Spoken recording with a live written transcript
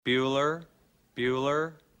Bueller,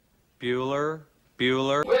 Bueller, Bueller,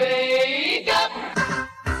 Bueller. Wake up!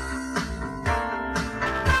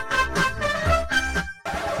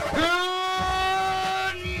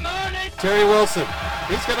 Good morning! Terry Wilson.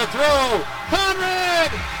 He's going to throw. Conrad!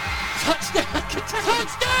 Touchdown!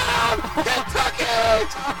 Touchdown! Kentucky!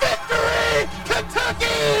 Victory!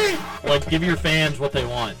 Kentucky! Like, give your fans what they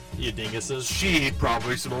want, you dinguses. She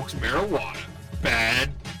probably smokes marijuana. Bad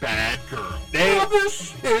girl.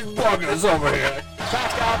 Davis is buggers over here.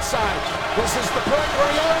 Back outside. This is the point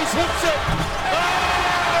where he always hits it.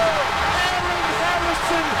 Oh! Aaron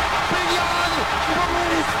Harrison beyond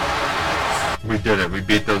belief. We did it. We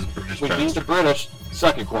beat those British We beat bastards. the British.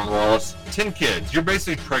 Second, Cornwallis. 10 kids. You're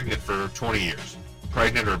basically pregnant for 20 years.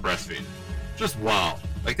 Pregnant or breastfeeding. Just wow.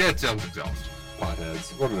 Like, that sounds exhausting.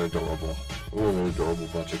 Potheads. What an adorable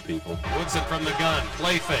bunch of people. Woodson from the gun.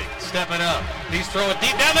 Play fake. Step it up. He's throwing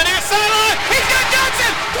deep down the near sideline. He's got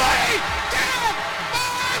Johnson. 20, 10,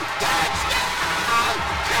 5, touchdown!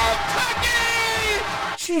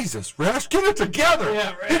 Kentucky! Jesus, Rash, get it together!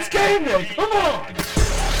 Yeah, right. It's game day, come on!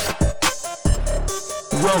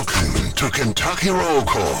 Welcome to Kentucky Roll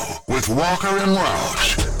Call with Walker and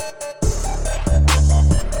Roush.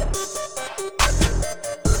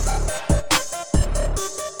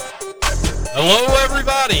 Hello,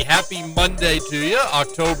 everybody. Happy Monday to you,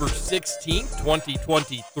 October 16th,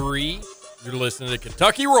 2023. You're listening to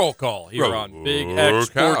Kentucky Roll Call here on Big X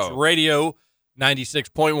Sports Radio,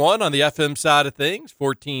 96.1 on the FM side of things,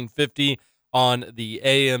 1450 on the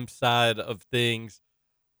AM side of things.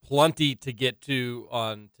 Plenty to get to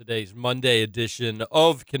on today's Monday edition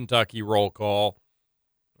of Kentucky Roll Call.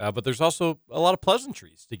 But there's also a lot of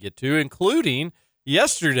pleasantries to get to, including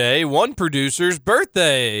yesterday, one producer's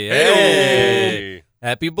birthday. Hey!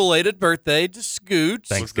 Happy belated birthday to Scoots.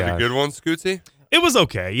 Thanks, Was it a guys. good one, Scootsy? It was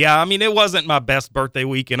okay. Yeah, I mean, it wasn't my best birthday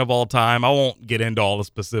weekend of all time. I won't get into all the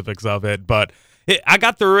specifics of it, but I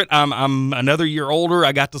got through it. I'm another year older.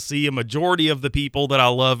 I got to see a majority of the people that I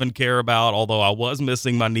love and care about, although I was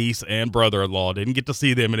missing my niece and brother-in-law. Didn't get to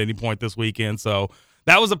see them at any point this weekend, so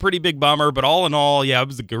that was a pretty big bummer. But all in all, yeah, it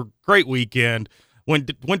was a great weekend. Went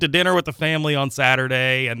to dinner with the family on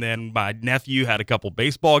Saturday, and then my nephew had a couple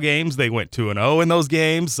baseball games. They went 2-0 in those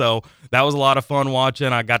games, so that was a lot of fun watching.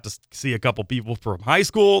 I got to see a couple people from high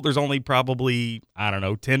school. There's only probably,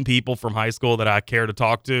 10 people from high school that I care to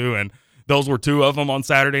talk to, and those were two of them on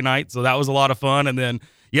Saturday night, so that was a lot of fun. And then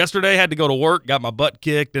yesterday, had to go to work, got my butt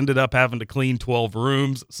kicked, ended up having to clean 12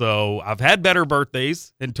 rooms. So I've had better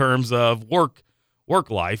birthdays in terms of work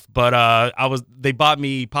life, but they bought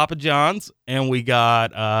me Papa John's, and we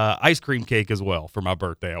got ice cream cake as well for my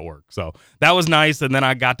birthday at work. So that was nice. And then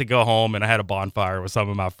I got to go home and I had a bonfire with some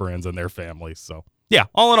of my friends and their families. So yeah,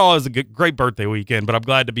 all in all, it was a great birthday weekend, but I'm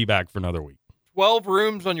glad to be back for another week. 12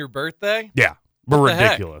 rooms on your birthday? Yeah, but What the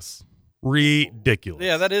heck? ridiculous. Ridiculous.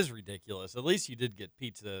 Yeah, that is ridiculous. At least you did get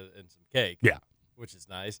pizza and some cake. Yeah. Which is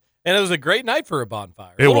nice. And it was a great night for a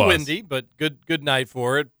bonfire. It a little was. windy, but good night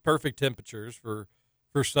for it. Perfect temperatures for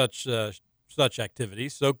such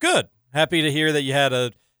activities. So good. Happy to hear that you had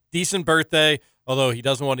a decent birthday, although he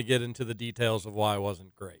doesn't want to get into the details of why it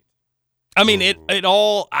wasn't great. I mean, it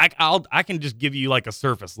all, I can just give you like a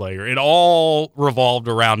surface layer. It all revolved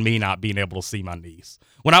around me not being able to see my niece.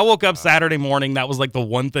 When I woke up Saturday morning, that was like the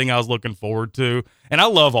one thing I was looking forward to. And I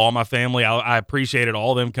love all my family. I appreciated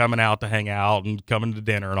all them coming out to hang out and coming to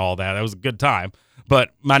dinner and all that. That was a good time.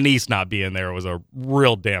 But my niece not being there was a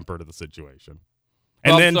real damper to the situation.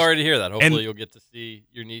 And Well, then, I'm sorry to hear that. Hopefully you'll get to see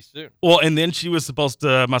your niece soon. well, and then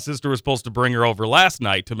my sister was supposed to bring her over last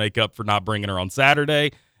night to make up for not bringing her on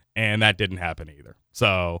Saturday. And that didn't happen either.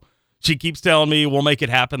 So she keeps telling me we'll make it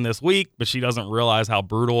happen this week, but she doesn't realize how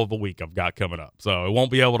brutal of a week I've got coming up. So it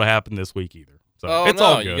won't be able to happen this week either. So it's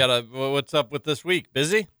all good. What's up with this week?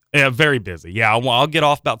 Busy? Yeah, very busy. Yeah, I'll get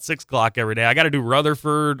off about 6 o'clock every day. I got to do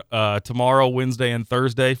Rutherford tomorrow, Wednesday, and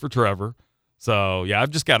Thursday for Trevor. So yeah, I've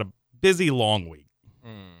just got a busy, long week.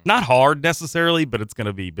 Not hard necessarily, but it's going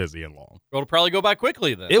to be busy and long. It'll probably go by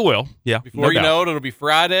quickly then. It will, yeah. Before you know it, it'll be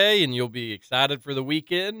Friday, and you'll be excited for the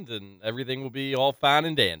weekend, and everything will be all fine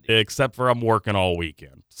and dandy. Except for I'm working all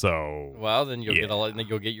weekend. So Well, then you'll yeah.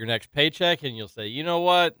 you'll get your next paycheck, and you'll say, you know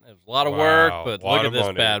what? It was a lot of work, but lot look at of this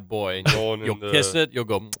money. bad boy. And you'll kiss it. You'll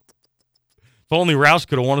go. If only Roush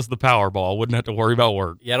could have won us the Powerball, wouldn't have to worry about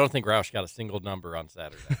work. Yeah, I don't think Roush got a single number on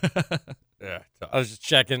Saturday. Yeah. I was just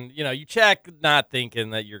checking. You check, not thinking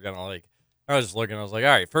that you're gonna I was just looking. I was like, all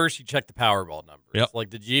right, first you check the Powerball numbers. Yep. Like,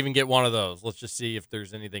 did you even get one of those? Let's just see if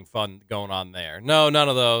there's anything fun going on there. No, none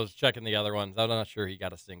of those. Checking the other ones. I'm not sure he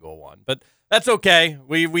got a single one, but that's okay.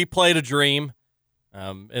 We played a dream,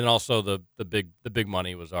 And also the big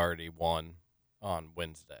money was already won on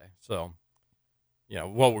Wednesday. So,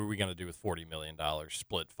 what were we going to do with $40 million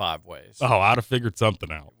split 5 ways? Oh, I'd have figured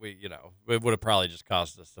something out. It would have probably just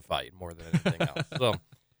caused us to fight more than anything else. So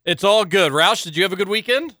it's all good. Roush, did you have a good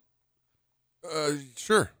weekend?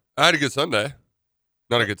 Sure. I had a good Sunday.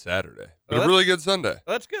 Not a good Saturday, but a really good Sunday.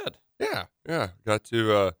 That's good. Yeah. Got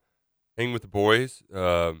to hang with the boys.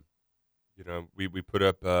 We put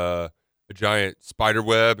up a giant spider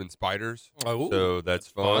web and spiders. Oh, so that's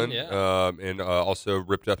fun. Yeah. And also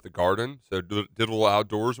ripped up the garden. So did a little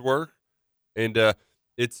outdoors work. And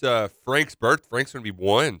it's Frank's birth. Frank's going to be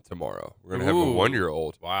 1 tomorrow. We're going to have a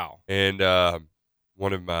 1-year-old. Wow. And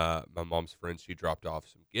one of my mom's friends, she dropped off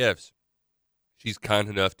some gifts. She's kind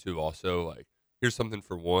enough to also here's something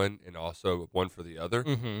for one and also one for the other.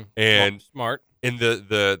 Mm-hmm. And smart. And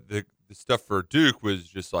the stuff for Duke was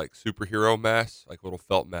just superhero masks, little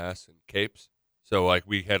felt masks and capes. So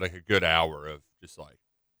we had a good hour of just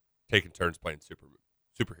taking turns playing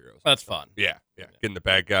superheroes. That's fun. Yeah. Getting the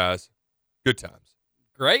bad guys. Good times.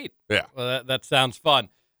 Great. Yeah. Well, that sounds fun.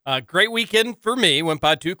 Great weekend for me. Went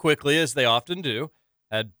by too quickly, as they often do.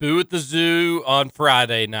 Had Boo at the Zoo on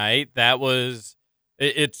Friday night. That was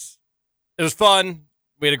it was fun.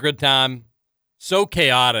 We had a good time. So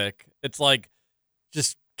chaotic. It's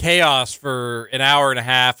just chaos for an hour and a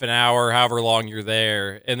half, an hour, however long you're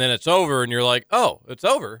there, and then it's over, and you're like, "Oh, it's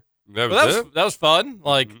over." That was fun.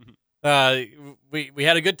 We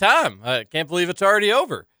had a good time. I can't believe it's already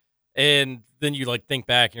over. And then you think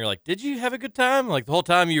back, and you're like, "Did you have a good time?" The whole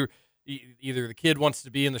time either the kid wants to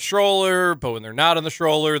be in the stroller, but when they're not in the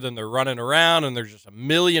stroller, then they're running around, and there's just a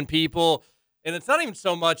million people. And it's not even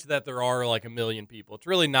so much that there are a million people. It's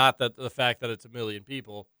really not that the fact that it's a million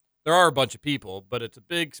people. There are a bunch of people, but it's a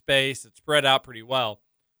big space. It's spread out pretty well.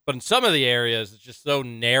 But in some of the areas, it's just so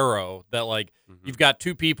narrow that you've got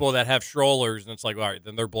 2 people that have strollers, and it's all right,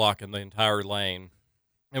 then they're blocking the entire lane.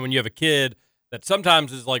 And when you have a kid that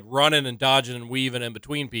sometimes is running and dodging and weaving in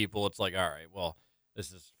between people, it's all right, well,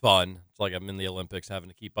 this is fun. It's I'm in the Olympics having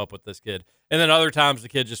to keep up with this kid. And then other times the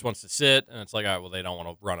kid just wants to sit, and it's all right, well, they don't want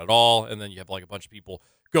to run at all. And then you have a bunch of people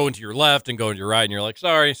going to your left and going to your right, and you're like,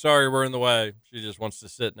 sorry, we're in the way. She just wants to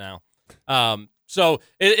sit now. So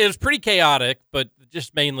it was pretty chaotic, but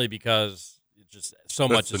just mainly because just so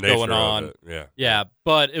much is going on. Yeah,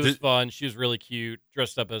 but it was fun. She was really cute,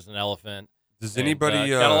 dressed up as an elephant. Does anybody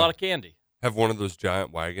got a lot of candy? Have one of those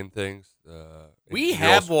giant wagon things? We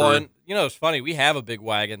have one. It's funny. We have a big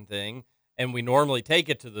wagon thing, and we normally take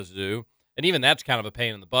it to the zoo. And even that's kind of a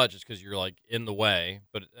pain in the butt just because you're in the way.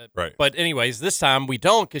 But right. But anyways, this time we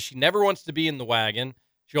don't because she never wants to be in the wagon.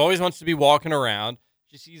 She always wants to be walking around.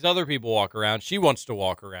 She sees other people walk around. She wants to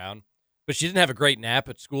walk around. But she didn't have a great nap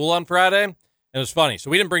at school on Friday. And it was funny. So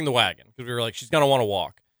we didn't bring the wagon because we were she's going to want to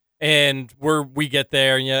walk. And we get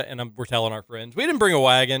there, and we're telling our friends, we didn't bring a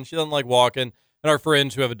wagon. She doesn't like walking. And our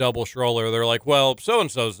friends who have a double stroller, they're like, well,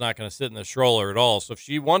 so-and-so's not going to sit in the stroller at all. So if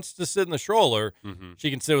she wants to sit in the stroller, she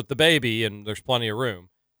can sit with the baby, and there's plenty of room.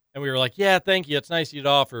 And we were like, yeah, thank you. It's nice you'd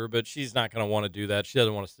offer, but she's not going to want to do that. She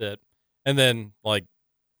doesn't want to sit. And then,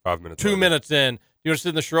 5 minutes 2 later. minutes in, you want to sit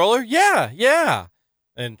in the stroller? Yeah.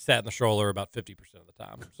 And sat in the stroller about 50% of the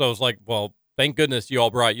time. So it was well, thank goodness you all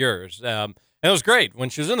brought yours. And it was great. When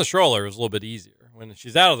she was in the stroller, it was a little bit easier. When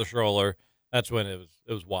she's out of the stroller, that's when it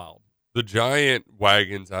was wild. The giant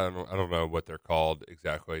wagons, I don't know what they're called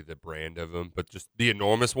exactly, the brand of them, but just the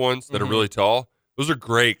enormous ones that are really tall. Those are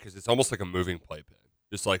great because it's almost like a moving playpen.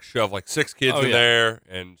 Just shove 6 kids in there,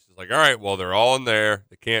 and it's all right, well, they're all in there.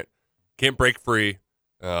 They can't break free.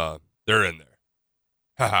 They're in there.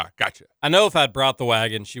 Haha, gotcha. I know if I'd brought the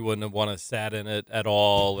wagon, she wouldn't have wanted to sat in it at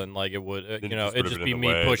all, and it would, it'd just be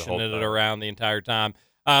me pushing it around the entire time.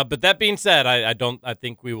 But that being said, I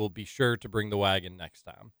think we will be sure to bring the wagon next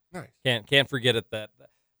time. Nice. Can't forget it.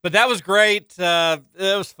 But that was great. It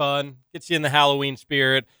was fun. Gets you in the Halloween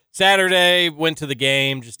spirit. Saturday, went to the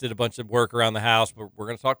game, just did a bunch of work around the house, but we're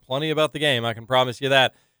going to talk plenty about the game. I can promise you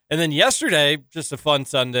that. And then yesterday, just a fun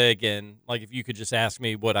Sunday again. If you could just ask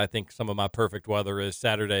me what I think some of my perfect weather is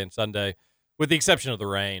Saturday and Sunday, with the exception of the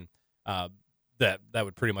rain, that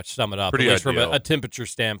would pretty much sum it up. Pretty at least ideal. From a temperature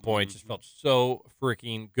standpoint, just felt so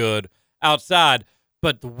freaking good outside.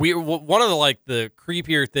 But one of the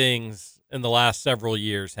creepier things in the last several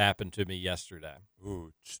years happened to me yesterday.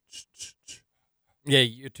 Ooh. Yeah,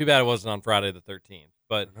 too bad it wasn't on Friday the 13th.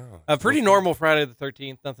 But a pretty normal Friday the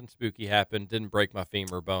 13th. Nothing spooky happened. Didn't break my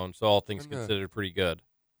femur bone, so all things considered pretty good.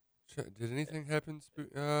 Did anything happen?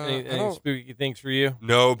 Any spooky things for you?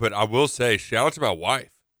 No, but I will say, shout out to my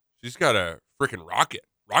wife. She's got a freaking rocket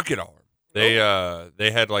arm.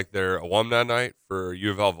 They had like their alumni night for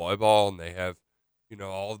U of L volleyball, and they have,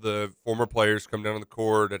 all the former players come down on the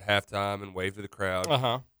court at halftime and wave to the crowd.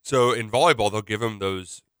 Uh-huh. So in volleyball, they'll give them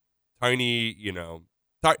those tiny,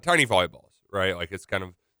 tiny volleyballs, right? Like it's kind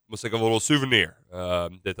of almost like a little souvenir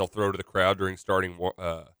that they'll throw to the crowd during starting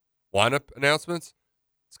lineup announcements.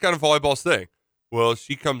 It's kind of volleyball's thing. Well,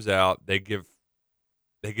 she comes out, they give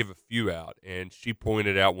a few out, and she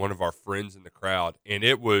pointed out one of our friends in the crowd, and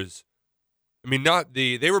it was,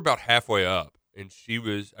 they were about halfway up, and she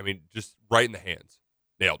was, just right in the hands,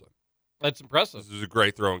 nailed him. That's impressive. This was a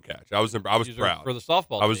great throw and catch. I was proud for the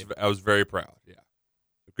softball team. I was very proud. Yeah,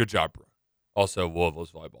 good job, bro. Also,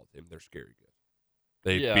 Louisville's volleyball team, they're scary good.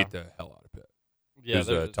 They beat the hell out of Pitt. Yeah, who's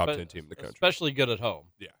a top 10 team in the country, especially good at home.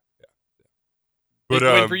 Yeah. Big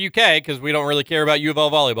win for UK because we don't really care about U of L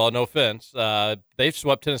volleyball. No offense. They've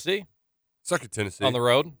swept Tennessee. Suck at Tennessee on the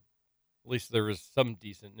road. At least there was some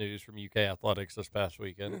decent news from UK athletics this past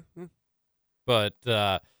weekend. Mm-hmm. But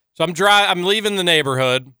so I'm leaving the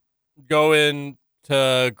neighborhood, going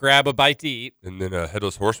to grab a bite to eat, and then a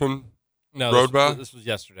headless horseman. No, rode by. This was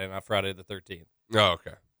yesterday, not Friday the 13th. Oh,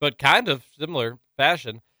 okay. But kind of similar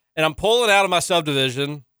fashion. And I'm pulling out of my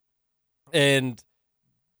subdivision, and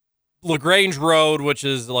LaGrange Road, which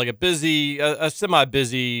is like a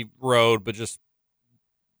semi-busy road, but just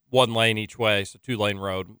one lane each way, so 2-lane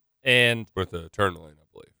road, and with a turn lane, I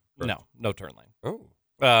believe. Correct? No turn lane.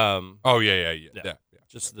 Oh. Yeah.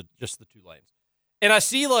 Just the 2 lanes, and I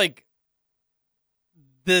see like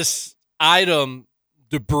this item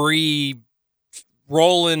debris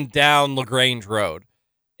rolling down LaGrange Road,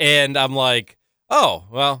 and I'm like, oh,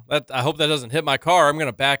 well, I hope that doesn't hit my car. I'm going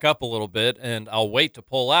to back up a little bit, and I'll wait to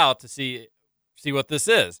pull out to see what this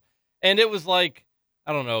is. And it was like,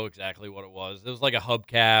 I don't know exactly what it was. It was like a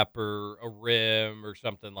hubcap or a rim or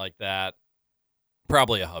something like that.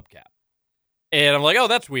 Probably a hubcap. And I'm like, oh,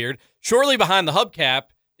 that's weird. Shortly behind the hubcap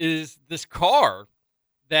is this car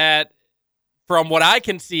that, from what I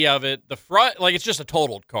can see of it, the front, like it's just a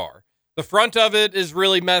totaled car. The front of it is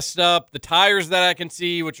really messed up. The tires that I can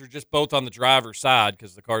see, which are just both on the driver's side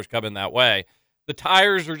because the car's coming that way, the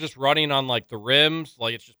tires are just running on like the rims.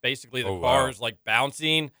 Like it's just basically the car is like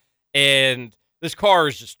bouncing. And this car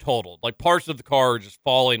is just totaled. Like parts of the car are just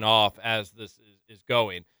falling off as this is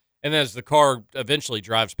going. And then as the car eventually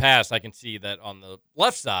drives past, I can see that on the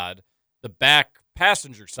left side, the back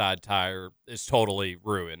passenger side tire is totally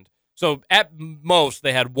ruined. So at most,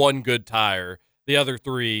 they had one good tire. The other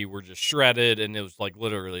 3 were just shredded, and it was like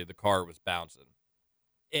literally the car was bouncing.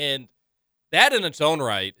 And that in its own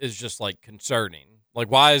right is just like concerning. Like,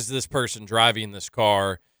 why is this person driving this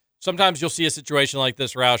car? Sometimes you'll see a situation like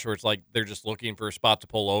this, Roush, where it's like they're just looking for a spot to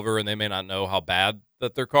pull over, and they may not know how bad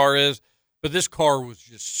that their car is. But this car was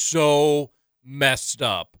just so messed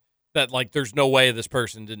up that like there's no way this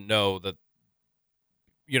person didn't know that,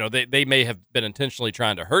 they may have been intentionally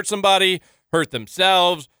trying to hurt somebody, hurt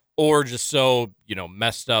themselves, or just so,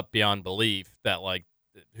 messed up beyond belief that, like,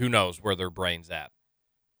 who knows where their brain's at.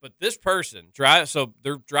 But this person, so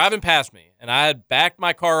they're driving past me, and I had backed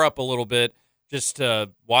my car up a little bit just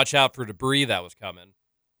to watch out for debris that was coming.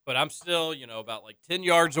 But I'm still, about like 10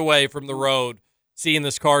 yards away from the road, seeing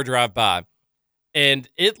this car drive by. And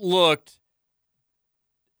it looked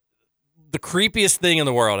the creepiest thing in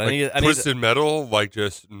the world. Twisted metal, like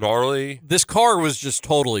just gnarly. This car was just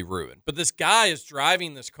totally ruined. But this guy is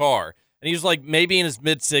driving this car, and he was like maybe in his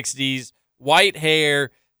mid-60s, white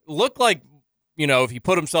hair, looked like, if he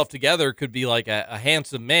put himself together, could be like a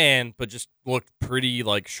handsome man, but just looked pretty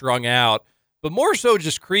like strung out, but more so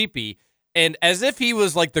just creepy. And as if he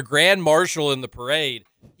was like the grand marshal in the parade,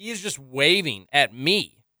 he is just waving at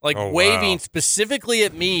me. Like waving specifically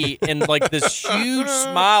at me and like this huge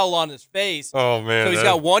smile on his face. Oh, man. So he's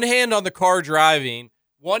got one hand on the car driving,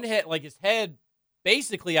 one hand, like his head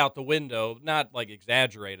basically out the window, not like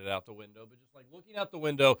exaggerated out the window, but just like looking out the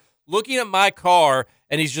window, looking at my car,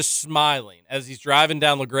 and he's just smiling as he's driving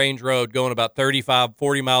down LaGrange Road going about 35,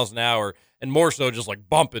 40 miles an hour, and more so just like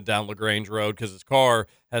bumping down LaGrange Road because his car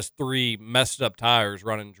has 3 messed up tires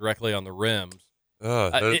running directly on the rims.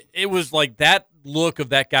 It was like that look of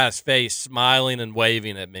that guy's face smiling and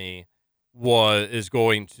waving at me is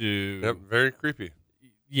going to... Yep, very creepy.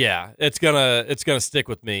 Yeah, it's gonna stick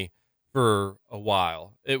with me for a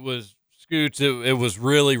while. It was Scoots. It was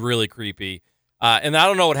really, really creepy. And I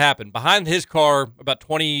don't know what happened. Behind his car, about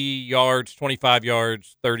 20 yards, 25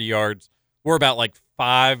 yards, 30 yards, were about like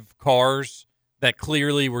 5 cars that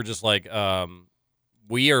clearly were just like,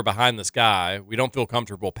 we are behind this guy. We don't feel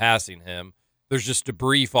comfortable passing him. There's just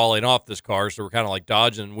debris falling off this car, so we're kind of like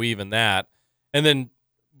dodging and weaving that. And then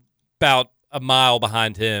about a mile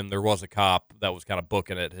behind him, there was a cop that was kind of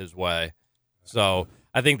booking it his way. So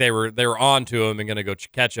I think they were on to him and going to go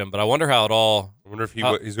catch him. But I wonder how it all. I wonder if he's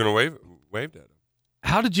going to waved at him.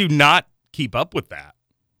 How did you not keep up with that?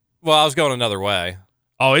 Well, I was going another way.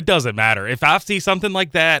 Oh, it doesn't matter. If I see something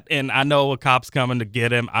like that and I know a cop's coming to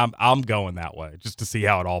get him, I'm going that way just to see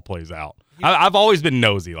how it all plays out. I've always been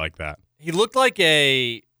nosy like that. He looked like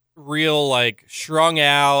a real, like, strung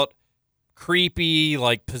out, creepy,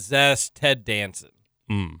 like, possessed Ted Danson.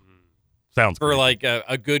 Sounds for creepy. like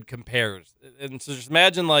a good comparison. And so just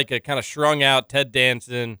imagine like a kind of strung out Ted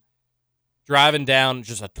Danson driving down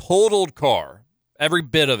just a totaled car, every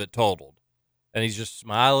bit of it totaled. And he's just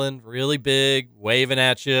smiling really big, waving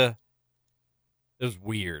at you. It was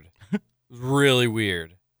weird. It was really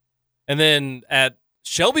weird. And then at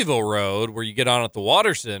Shelbyville Road, where you get on at the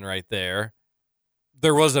Watterson right there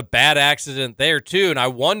was a bad accident there too. And I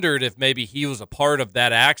wondered if maybe he was a part of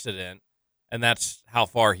that accident and that's how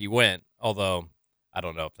far he went. Although I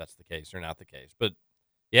don't know if that's the case or not the case. But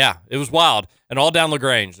yeah, it was wild. And all down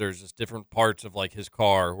LaGrange, there's just different parts of like his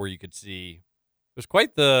car where you could see. It was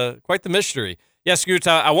quite the mystery. Yeah, Scoots,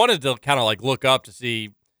 I wanted to kind of like look up to see.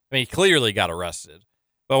 I mean, he clearly got arrested,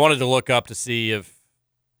 but I wanted to look up to see if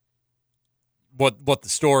what the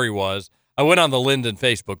story was. I went on the Linden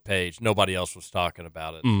Facebook page. Nobody else was talking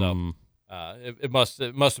about it, so it must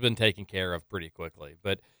have been taken care of pretty quickly.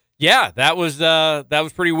 But yeah, that was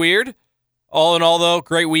pretty weird. All in all, though,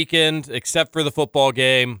 great weekend except for the football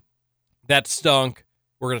game. That stunk.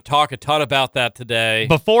 We're going to talk a ton about that today.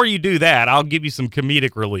 Before you do that, I'll give you some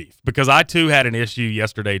comedic relief because I, too, had an issue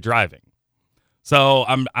yesterday driving. So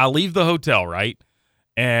I leave the hotel, right?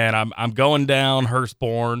 And I'm going down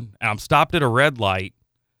Hurstbourne, and I'm stopped at a red light.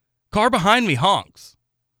 Car behind me honks.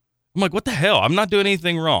 I'm like, what the hell? I'm not doing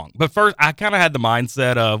anything wrong. But first, I kind of had the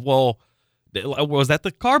mindset of, well, was that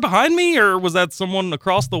the car behind me or was that someone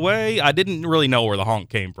across the way? I didn't really know where the honk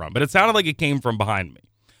came from, but it sounded like it came from behind me.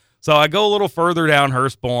 So I go a little further down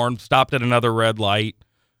Hurstbourne, stopped at another red light.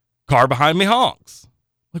 Car behind me honks.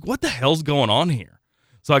 Like, what the hell's going on here?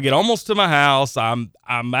 So I get almost to my house. I'm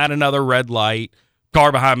at another red light.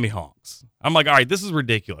 Car behind me honks. I'm like, all right, this is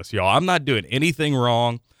ridiculous, y'all. I'm not doing anything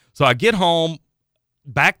wrong. So I get home,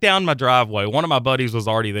 back down my driveway. One of my buddies was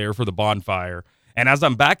already there for the bonfire. And as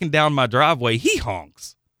I'm backing down my driveway, he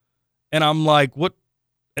honks. And I'm like, what?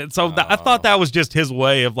 And so I thought that was just his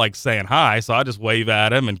way of like saying hi. So I just wave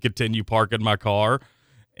at him and continue parking my car.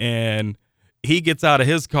 And he gets out of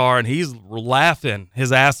his car and he's laughing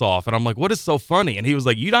his ass off. And I'm like, what is so funny? And he was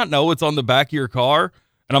like, you don't know what's on the back of your car?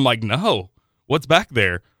 And I'm like, no, what's back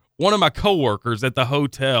there? One of my coworkers at the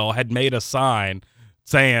hotel had made a sign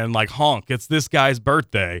saying like, honk, it's this guy's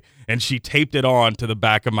birthday. And she taped it on to the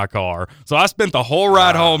back of my car. So I spent the whole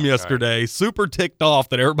ride home yesterday super ticked off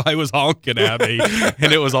that everybody was honking at me.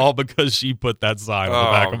 And it was all because she put that sign on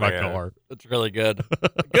the back of my car. That's really good.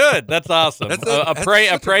 Good. That's awesome. That's a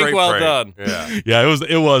prank well done. Yeah,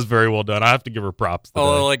 it was very well done. I have to give her props today.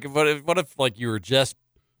 Oh, like what if like you were just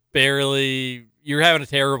barely, you're having a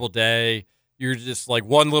terrible day. You're just like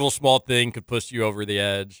one little small thing could push you over the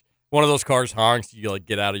edge. One of those cars honks, you like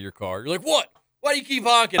get out of your car. You're like, what? Why do you keep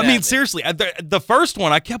honking at me? Seriously, the first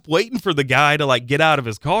one, I kept waiting for the guy to like get out of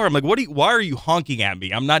his car. I'm like, why are you honking at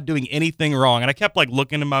me? I'm not doing anything wrong. And I kept like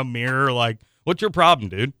looking in my mirror like, what's your problem,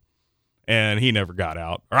 dude? And he never got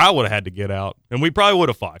out. Or I would have had to get out. And we probably would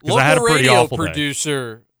have fought because I had a pretty awful day. Local radio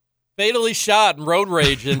producer fatally shot in road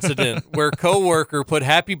rage incident where coworker put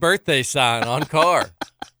happy birthday sign on car.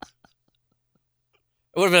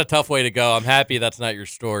 It would have been a tough way to go. I'm happy that's not your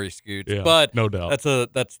story, Scoots. Yeah, but no doubt.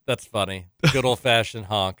 That's funny. Good old fashioned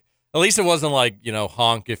honk. At least it wasn't like,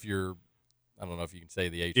 honk if you're, I don't know if you can say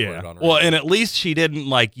the H word on radio. Well, and at least she didn't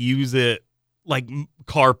like use it like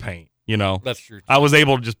car paint, That's true. I was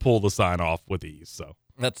able to just pull the sign off with ease. So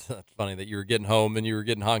that's funny that you were getting home and you were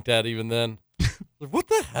getting honked at even then. What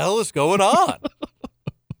the hell is going on?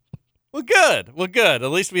 Well, good.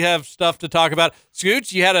 At least we have stuff to talk about.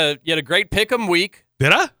 Scoots, you had a great pick'em week.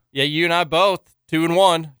 Did I? Yeah, you and I both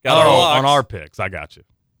 2-1. Got our locks. On our picks. I got you.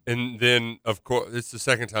 And then, of course, it's the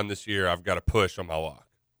second time this year I've got to push on my lock.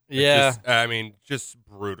 Yeah. Just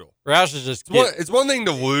brutal. Roush is just it's one thing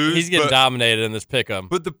to lose. He's getting dominated in this pick'em.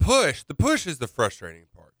 But the push is the frustrating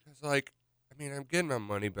part. It's like, I'm getting my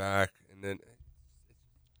money back, and then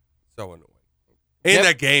it's so annoying. And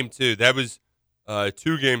that game, too. That was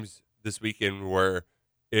 2 games this weekend where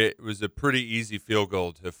it was a pretty easy field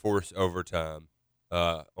goal to force overtime.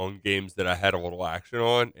 On games that I had a little action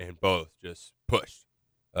on, and both just pushed.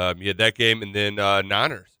 You had that game, and then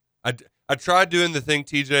Niners. I tried doing the thing,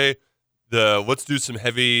 TJ, let's do some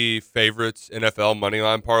heavy favorites NFL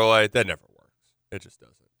moneyline parlay. That never worked. It just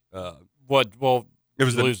doesn't. What? Well, it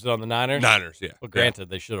was lose on the Niners. Niners, yeah. Well, granted,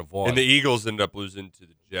 they should have won. And the Eagles ended up losing to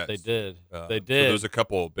the Jets. They did. They did. So there was a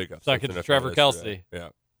couple of big upsets. Second to Trevor Kelsey. Yeah.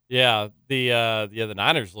 Yeah. The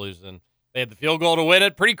Niners losing. They had the field goal to win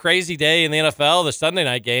it. Pretty crazy day in the NFL. The Sunday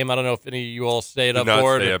night game. I don't know if any of you all stayed up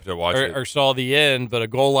for it up to watch it or saw the end, but a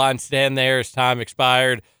goal line stand there as time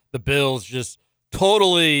expired. The Bills just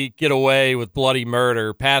totally get away with bloody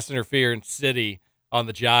murder, pass interference city on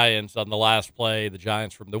the Giants on the last play. The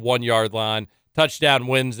Giants from the 1 yard line, touchdown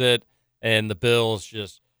wins it, and the Bills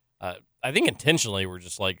just, I think intentionally were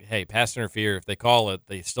just like, hey, pass interfere. If they call it,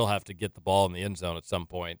 they still have to get the ball in the end zone at some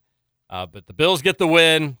point. But the Bills get the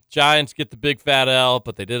win. Giants get the big fat L,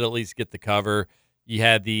 but they did at least get the cover. You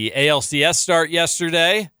had the ALCS start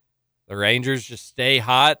yesterday. The Rangers just stay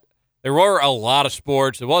hot. There were a lot of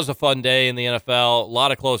sports. It was a fun day in the NFL. A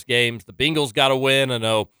lot of close games. The Bengals got a win. I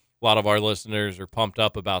know a lot of our listeners are pumped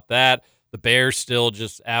up about that. The Bears still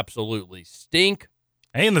just absolutely stink.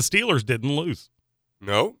 And the Steelers didn't lose.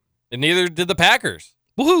 No. And neither did the Packers.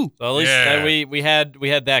 Woohoo! So at least we had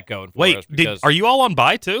that going for us. Wait, are you all on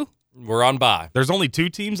bye too? We're on bye. There's only 2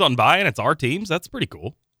 teams on bye, and it's our teams. That's pretty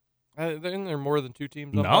cool. Isn't there more than 2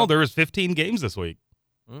 teams on bye? No, there was 15 games this week.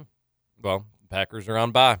 Well, the Packers are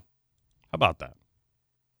on bye. How about that?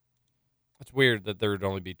 It's weird that there would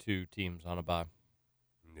only be 2 teams on a bye.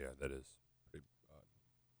 Yeah, that is pretty odd.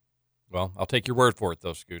 Well, I'll take your word for it,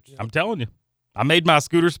 though, Scooch. I'm telling you. I made my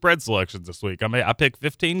scooter spread selections this week. I picked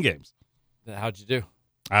 15 games. How'd you do?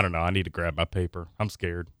 I don't know. I need to grab my paper. I'm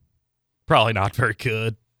scared. Probably not very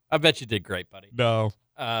good. I bet you did great, buddy. No.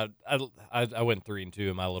 I went 3-2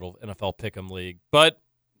 in my little NFL Pick'em league, but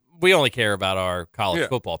we only care about our college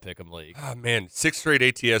football Pick'em league. Oh, man. 6 straight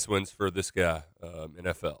ATS wins for this guy,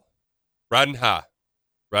 NFL. Riding high.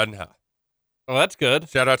 Oh, that's good.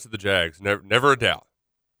 Shout out to the Jags. Never a doubt.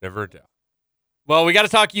 Never a doubt. Well, we got to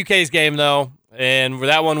talk UK's game, though, and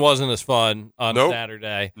that one wasn't as fun on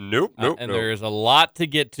Saturday. Nope. There's a lot to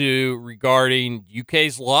get to regarding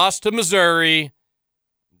UK's loss to Missouri.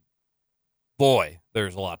 Boy,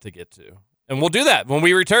 there's a lot to get to. And we'll do that when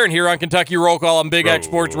we return here on Kentucky Roll Call on Big X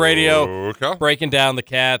Sports Radio, breaking down the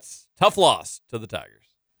Cats' tough loss to the Tigers.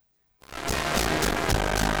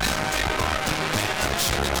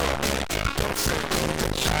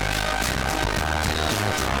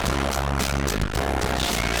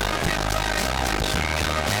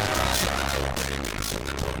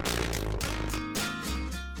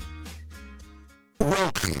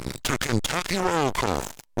 Welcome to Kentucky Roll Call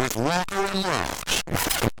with Walker and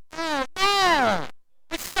Roush.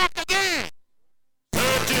 It's back again.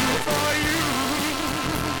 Searching for you.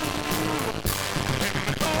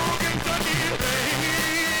 Oh, Kentucky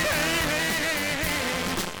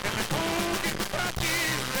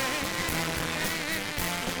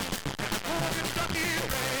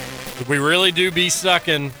rain. We really do be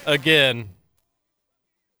sucking again.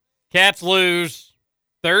 Cats lose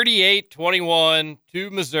 38-21 to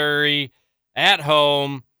Missouri at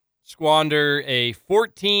home. Squander a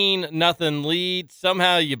 14-0 lead.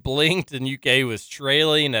 Somehow you blinked and UK was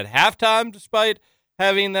trailing at halftime despite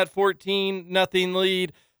having that 14-0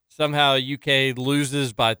 lead. Somehow UK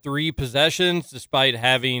loses by 3 possessions despite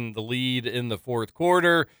having the lead in the fourth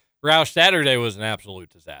quarter. Roush, Saturday was an absolute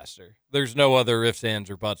disaster. There's no other ifs, ands,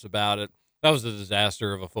 or buts about it. That was a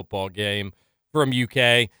disaster of a football game from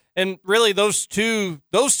UK. And really, those two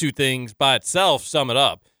things by itself sum it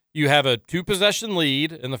up. You have a 2-possession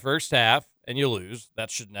lead in the first half, and you lose.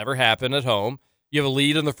 That should never happen at home. You have a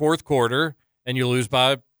lead in the fourth quarter, and you lose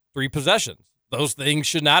by 3 possessions. Those things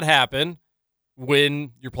should not happen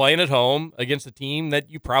when you're playing at home against a team that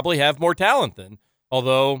you probably have more talent than.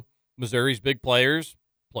 Although Missouri's big players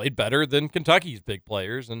played better than Kentucky's big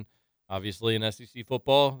players, and obviously in SEC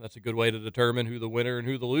football, that's a good way to determine who the winner and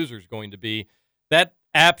who the loser is going to be. That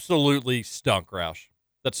absolutely stunk, Roush.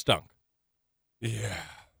 That stunk. Yeah.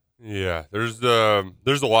 There's a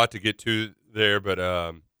lot to get to there, but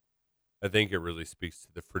I think it really speaks to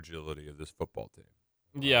the fragility of this football team.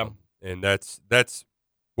 Yeah, and that's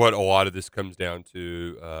what a lot of this comes down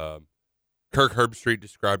to. Kirk Herbstreit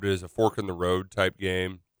described it as a fork in the road type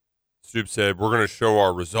game. Stoops said, "We're going to show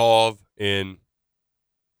our resolve, and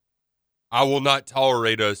I will not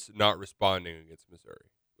tolerate us not responding against Missouri."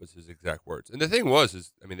 Was his exact words. And the thing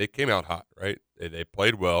was, they came out hot, right? They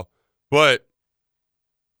played well, but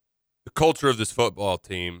the culture of this football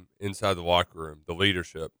team inside the locker room, the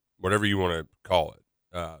leadership, whatever you want to call it,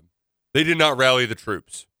 they did not rally the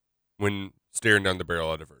troops when staring down the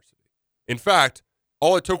barrel of adversity. In fact,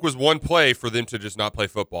 all it took was one play for them to just not play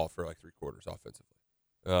football for like 3 quarters offensively.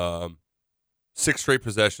 6 straight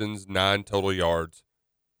possessions, 9 total yards.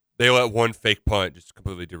 they let one fake punt just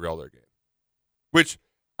completely derail their game. Which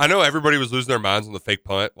I know everybody was losing their minds on the fake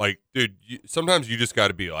punt. Like, dude, sometimes you just got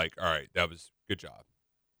to be like, all right, that was good job.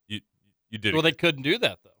 You did it. Well, they couldn't do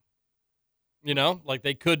that, though. Like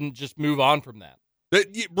they couldn't just move on from that.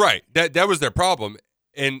 Right. That was their problem.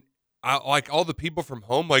 And I like all the people from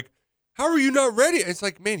home, like, how are you not ready? It's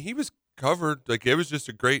like, man, he was covered. Like, it was just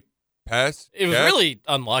a great pass. It was really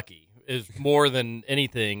unlucky, is more than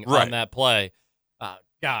anything on that play.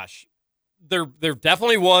 Gosh, there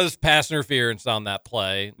definitely was pass interference on that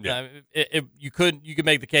play. Yeah. You could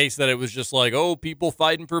make the case that it was just like, oh, people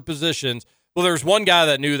fighting for positions. Well, there's one guy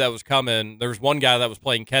that knew that was coming. There was one guy that was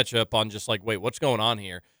playing catch up on just like, wait, what's going on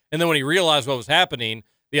here? And then when he realized what was happening,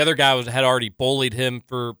 the other guy had already bullied him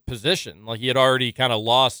for position. Like he had already kind of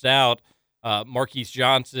lost out. Marquise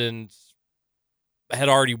Johnson had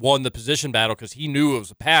already won the position battle because he knew it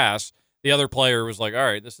was a pass. The other player was like, all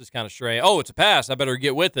right, this is kind of strange. Oh, it's a pass. I better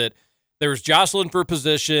get with it. There was jostling for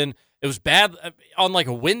position. It was bad on like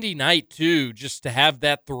a windy night too, just to have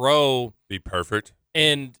that throw be perfect.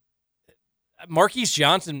 And Marquise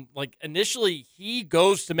Johnson, like initially he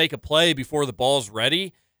goes to make a play before the ball's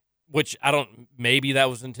ready, which maybe that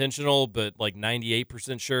was intentional, but like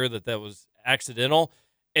 98% sure that was accidental.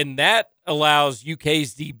 And that allows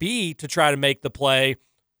UK's DB to try to make the play.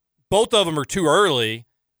 Both of them are too early.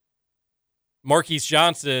 Marquise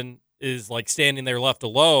Johnson is like standing there left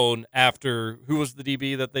alone after, who was the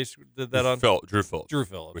DB that they did that on? Drew Phillips. Drew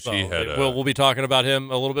Phillips. Which he had, we'll be talking about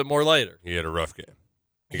him a little bit more later. He had a rough game.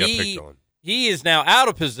 He got picked on. He is now out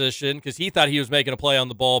of position because he thought he was making a play on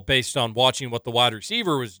the ball based on watching what the wide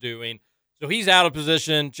receiver was doing. So he's out of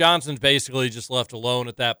position. Johnson's basically just left alone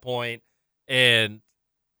at that point, and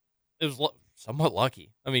it was somewhat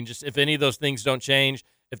lucky. I mean, just if any of those things don't change,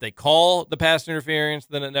 if they call the pass interference,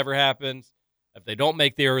 then it never happens. If they don't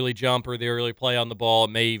make the early jump or the early play on the ball, it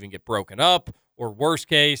may even get broken up, or worst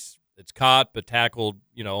case, it's caught but tackled,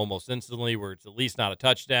 almost instantly where it's at least not a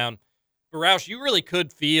touchdown. But Roush, you really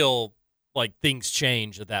could feel like things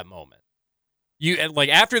change at that moment.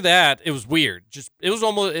 After that, it was weird.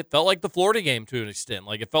 It felt like the Florida game to an extent.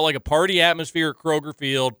 Like it felt like a party atmosphere at Kroger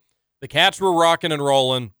Field. The Cats were rocking and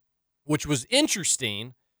rolling, which was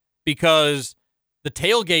interesting because the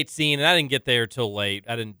tailgate scene, and I didn't get there till late.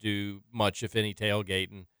 I didn't do much, if any,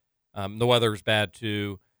 tailgating. The weather was bad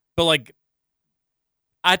too. But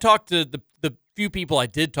I talked to the few people I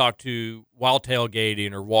did talk to while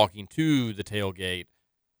tailgating or walking to the tailgate.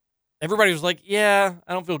 Everybody was like, yeah,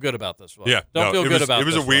 I don't feel good about this one. Yeah. Don't feel good about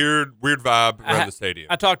this. It was a weird vibe around the stadium.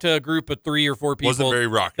 I talked to a group of 3 or 4 people Wasn't very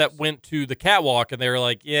raucous. that went to the catwalk, and they were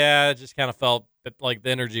like, yeah, it just kind of felt like the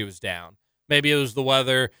energy was down. Maybe it was the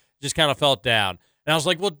weather, just kind of felt down. And I was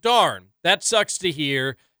like, well, darn, that sucks to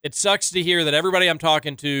hear. It sucks to hear that everybody I'm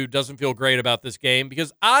talking to doesn't feel great about this game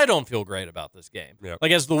because I don't feel great about this game. Yep.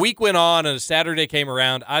 Like as the week went on and Saturday came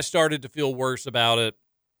around, I started to feel worse about it.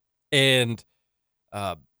 And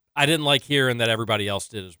I didn't like hearing that everybody else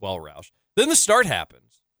did as well, Roush. Then the start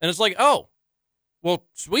happens, and it's like, oh, well,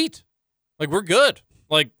 sweet. Like, we're good.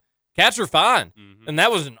 Like, Cats are fine. Mm-hmm. And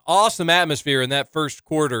that was an awesome atmosphere in that first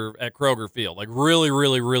quarter at Kroger Field. Like, really,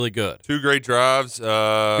 really, really good. 2 great drives.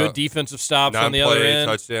 Good defensive stops on the other end.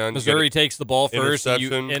 Touchdown. Missouri takes the ball first, and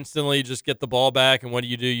you instantly just get the ball back, and what do?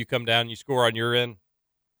 You come down and you score on your end.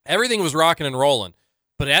 Everything was rocking and rolling.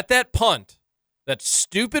 But at that punt, that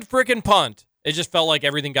stupid freaking punt, it just felt like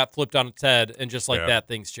everything got flipped on its head, and just like that,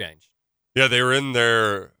 things changed. Yeah, they were in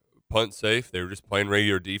their punt safe. They were just playing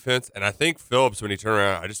regular defense. And I think Phillips, when he turned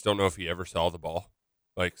around, I just don't know if he ever saw the ball.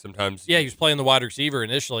 Like sometimes. Yeah, he was playing the wide receiver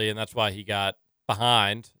initially, and that's why he got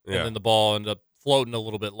behind. And then the ball ended up floating a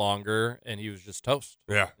little bit longer, and he was just toast.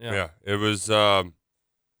 Yeah. It was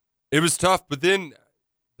tough. But then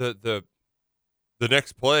the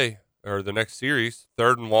next play or the next series,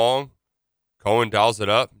 3rd and long, Cohen dials it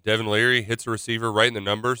up. Devin Leary hits a receiver right in the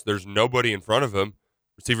numbers. There's nobody in front of him.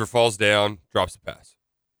 Receiver falls down, drops the pass.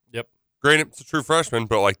 Yep. Granted, it's a true freshman,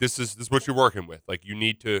 but like this is what you're working with. Like you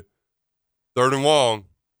need to 3rd and long,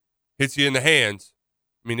 hits you in the hands.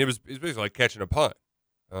 I mean, it was basically like catching a punt.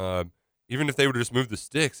 Even if they would have just moved the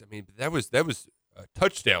sticks, I mean, that was a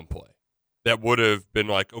touchdown play. That would have been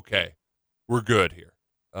like, okay, we're good here.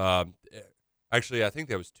 Actually, I think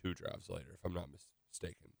that was 2 drives later, if I'm not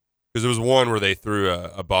mistaken. Because there was one where they threw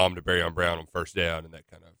a bomb to Barryon Brown on 1st down, and that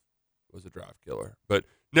kind of was a drive killer. But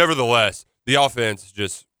nevertheless, the offense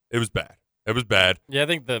it was bad. It was bad. Yeah, I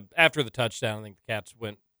think after the touchdown, I think the Cats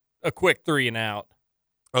went a quick 3 and out.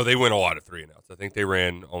 Oh, they went a lot of 3 and outs. I think they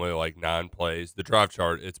ran only like 9 plays. The drive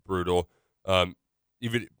chart, it's brutal.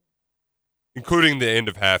 Even including the end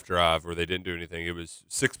of half drive where they didn't do anything. It was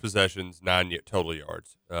 6 possessions, 9 total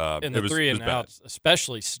yards. And the 3 and outs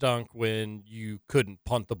especially stunk when you couldn't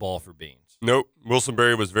punt the ball for beans. Nope. Wilson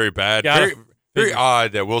Berry was very bad. Very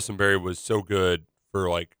odd that Wilson Berry was so good for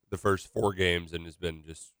like the first 4 games and has been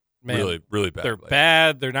just really, really bad. They're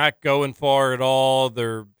bad. They're not going far at all.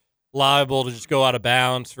 They're liable to just go out of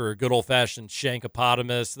bounds for a good old-fashioned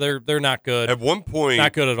shankopotamus. They're not good. At one point,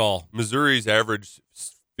 not good at all. Missouri's average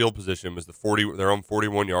field position was their own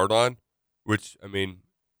 41-yard line, which, I mean,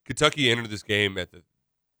 Kentucky entered this game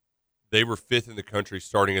they were 5th in the country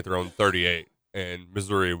starting at their own 38, and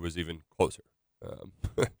Missouri was even closer.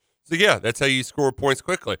 So, yeah, that's how you score points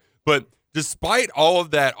quickly. But despite all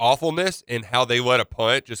of that awfulness and how they let a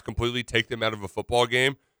punt just completely take them out of a football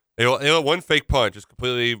game, they let one fake punt just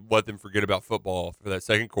completely let them forget about football for that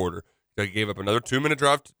second quarter. They gave up another 2-minute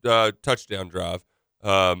drive, touchdown drive.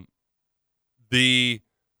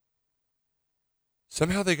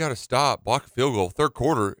 Somehow they got a stop, block a field goal, third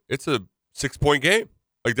quarter. It's a 6-point game.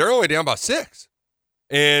 Like, they're only down by 6.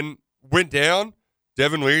 And went down.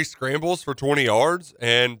 Devin Leary scrambles for 20 yards,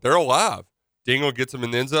 and they're alive. Dingle gets them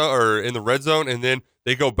in the end zone, or in the red zone, and then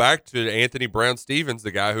they go back to Anthony Brown-Stevens,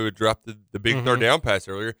 the guy who had dropped the big third down pass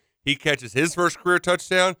earlier. He catches his first career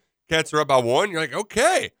touchdown. Cats are up by 1. You're like,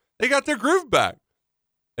 okay, they got their groove back.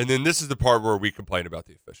 And then this is the part where we complain about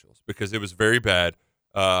the officials because it was very bad.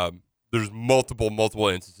 There's multiple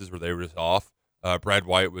instances where they were just off. Brad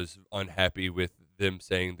White was unhappy with them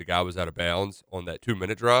saying the guy was out of bounds on that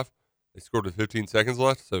 2-minute drive. They scored with 15 seconds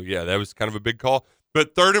left. So, yeah, that was kind of a big call.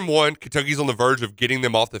 But 3rd and 1, Kentucky's on the verge of getting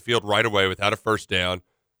them off the field right away without a first down.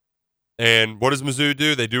 And what does Mizzou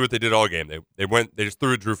do? They do what they did all game. They just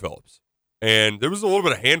threw at Drew Phillips. And there was a little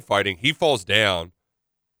bit of hand fighting. He falls down.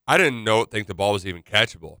 I didn't think the ball was even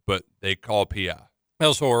catchable, but they call PI. That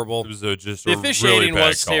was horrible. It was the officiating really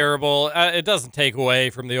was terrible. It doesn't take away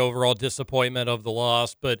from the overall disappointment of the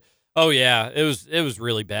loss, but it was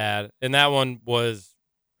really bad. And that was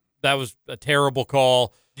a terrible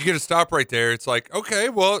call. You get a stop right there. It's like, okay,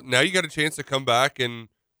 well, now you got a chance to come back and,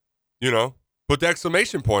 put the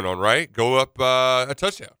exclamation point on, right? Go up a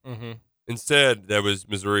touchdown. Mm-hmm. Instead, that was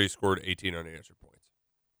Missouri scored 18 unanswered points.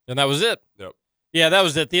 And that was it. Yep. Yeah, that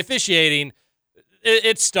was it. The officiating,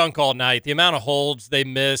 it stunk all night. The amount of holds they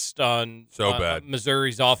missed on bad.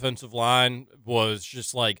 Missouri's offensive line was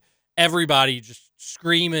just like everybody just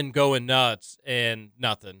screaming, going nuts, and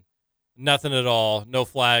nothing. Nothing at all. No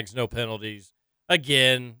flags, no penalties.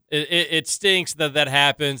 Again, it stinks that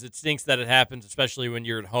happens. It stinks that it happens, especially when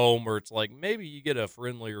you're at home where it's like maybe you get a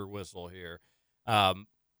friendlier whistle here.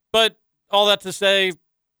 But all that to say,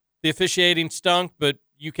 the officiating stunk, but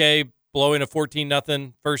UK blowing a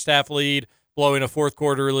 14-0 first half lead, blowing a fourth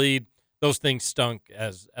quarter lead, those things stunk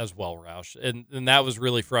as well, Roush. And that was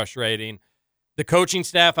really frustrating. The coaching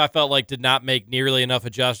staff, I felt like, did not make nearly enough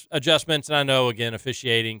adjustments. And I know, again,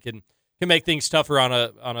 officiating can make things tougher on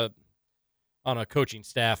a coaching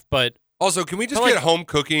staff. But also, can we just get home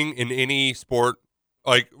cooking in any sport?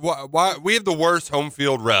 Like, why we have the worst home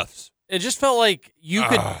field refs? It just felt like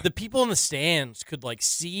the people in the stands could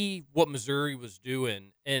see what Missouri was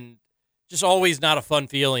doing, and just always not a fun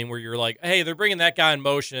feeling where you're like, hey, they're bringing that guy in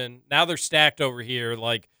motion. Now they're stacked over here.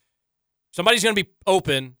 Like, somebody's going to be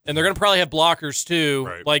open, and they're going to probably have blockers too.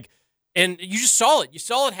 Right. And you just saw it. You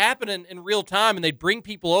saw it happen in real time, and they'd bring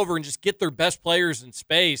people over and just get their best players in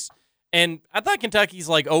space. And I thought Kentucky's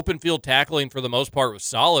open field tackling for the most part was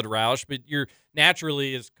solid, Roush, but you're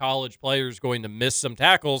naturally as college players going to miss some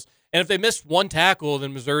tackles. And if they missed one tackle,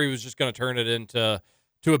 then Missouri was just going to turn it into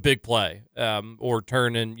a big play, or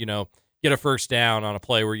turn and get a first down on a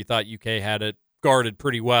play where you thought UK had it guarded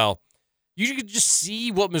pretty well. You could just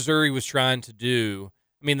see what Missouri was trying to do.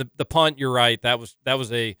 I mean, the punt, you're right. That was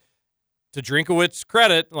to Drinkowitz's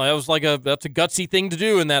credit, that's a gutsy thing to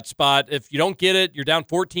do in that spot. If you don't get it, you're down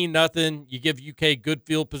 14-0. You give UK good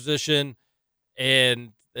field position,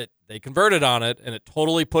 and they converted on it, and it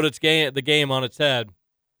totally put the game on its head.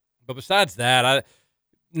 But besides that,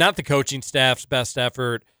 not the coaching staff's best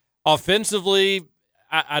effort. Offensively,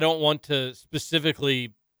 I don't want to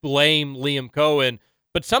specifically blame Liam Cohen,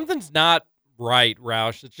 but something's not right,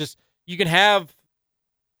 Roush. It's just you can have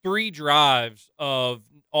 3 drives of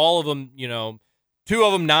all of them, 2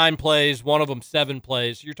 of them 9 plays, 1 of them 7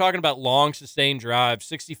 plays. You're talking about long, sustained drives,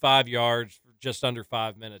 65 yards for just under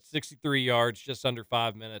 5 minutes, 63 yards, just under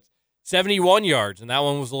 5 minutes, 71 yards, and that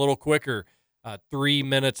one was a little quicker, 3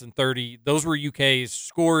 minutes and 30. Those were UK's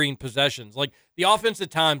scoring possessions. The offense at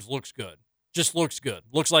times looks good, just looks good.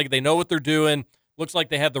 Looks like they know what they're doing. Looks like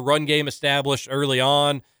they had the run game established early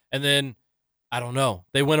on, and then, I don't know,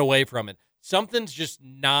 they went away from it. Something's just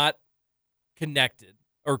not connected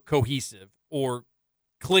or cohesive or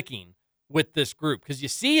clicking with this group. Because you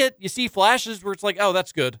see flashes where it's like, oh,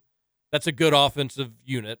 that's good. That's a good offensive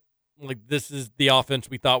unit. Like, this is the offense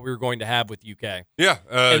we thought we were going to have with UK. Yeah,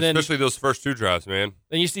 And then- especially those first 2 drives, man.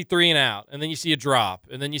 Then you see 3 and out, and then you see a drop,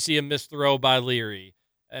 and then you see a missed throw by Leary.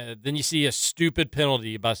 Then you see a stupid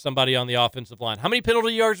penalty by somebody on the offensive line. How many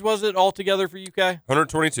penalty yards was it altogether for UK?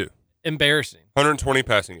 122. Embarrassing. 120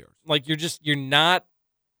 passing yards. Like, you're not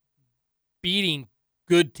beating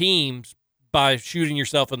good teams by shooting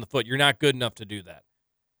yourself in the foot. You're not good enough to do that.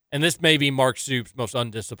 And this may be Mark Stoops' most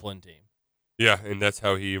undisciplined team. Yeah, and that's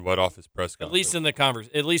how he led off his press conference. At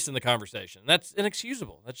least in the conversation. That's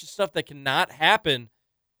inexcusable. That's just stuff that cannot happen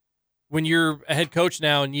when you're a head coach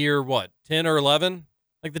now in year 10 or 11.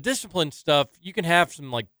 Like, the discipline stuff, you can have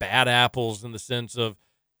some like bad apples in the sense of,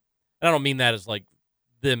 and I don't mean that as like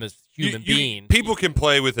them as human beings. People can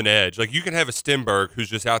play with an edge. Like, you can have a Stenberg who's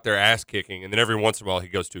just out there ass kicking, and then every once in a while he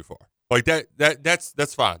goes too far. Like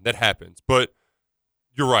that's fine. That happens. But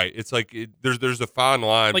you're right. It's like there's a fine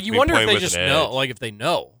line. Like, you between wonder if playing they with just an know. edge. Like, if they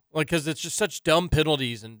know. Like, because it's just such dumb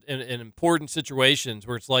penalties in important situations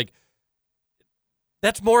where it's like,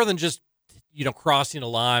 that's more than just, crossing a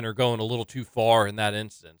line or going a little too far in that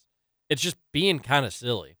instance. It's just being kind of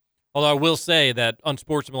silly. Although I will say that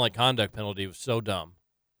unsportsmanlike conduct penalty was so dumb.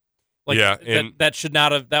 Like, yeah, and that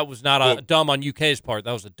was not a dumb on UK's part.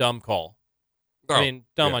 That was a dumb call. Oh, I mean,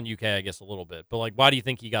 dumb yeah. on UK, I guess, a little bit. But, like, why do you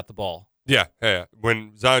think he got the ball? Yeah.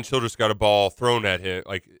 When Zion Childress got a ball thrown at him,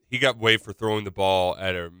 like, he got waived for throwing the ball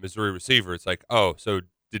at a Missouri receiver. It's like, oh, so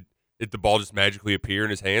did the ball just magically appear in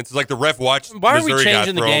his hands? It's like the ref watched. Why are we Missouri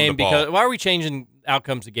changing guy the throw game? ball. Because why are we changing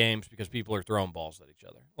outcomes of games because people are throwing balls at each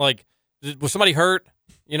other? Like, was somebody hurt?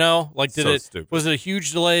 Like, Stupid. Was it a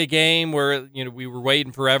huge delay game where we were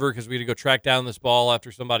waiting forever because we had to go track down this ball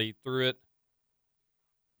after somebody threw it?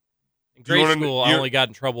 In grade school, I only got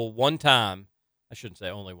in trouble one time. I shouldn't say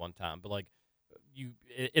only one time, but like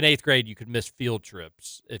in 8th grade, you could miss field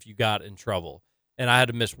trips if you got in trouble. And I had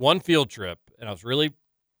to miss one field trip, and I was really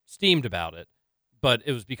steamed about it. But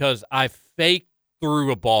it was because I faked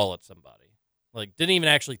threw a ball at somebody. Like, didn't even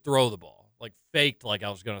actually throw the ball. Like, faked like I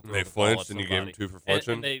was going to throw the ball at flinched, and somebody. you gave them 2 for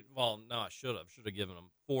flinching? No, I should have. Should have given them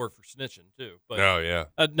 4 for snitching, too. But, Oh,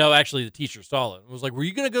 yeah. no, actually, the teacher saw it and was like, were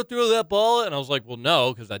you going to go throw that ball? And I was like, well,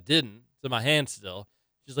 no, because I didn't. It's in my hand still.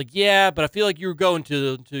 She's like, yeah, but I feel like you were going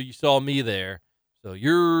to until you saw me there. So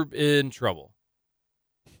you're in trouble.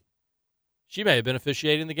 She may have been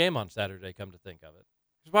officiating the game on Saturday, come to think of it.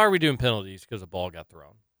 Because why are we doing penalties? Because a ball got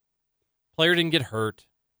thrown. Player didn't get hurt.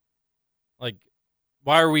 Like,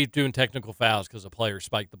 why are we doing technical fouls? Because a player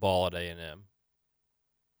spiked the ball at A&M.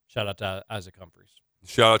 Shout out to Isaac Humphries.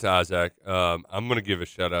 Shout out to Isaac. I'm going to give a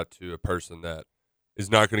shout out to a person that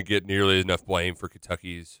is not going to get nearly enough blame for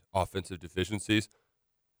Kentucky's offensive deficiencies.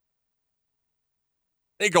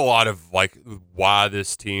 I think a lot of like why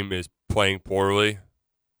this team is playing poorly.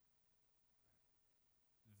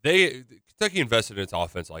 Kentucky invested in its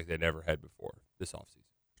offense like they never had before this offseason,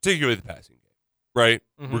 particularly the passing game. Right?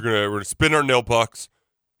 Mm-hmm. We're gonna spin our nil bucks,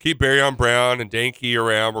 keep Barryon Brown and Dane Key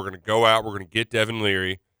around. We're gonna go out. We're gonna get Devin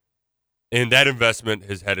Leary, and that investment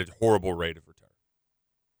has had a horrible rate of return.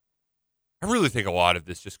 I really think a lot of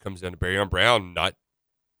this just comes down to Barryon Brown not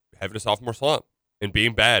having a sophomore slump and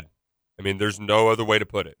being bad. I mean, there's no other way to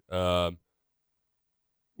put it. I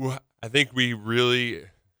think we really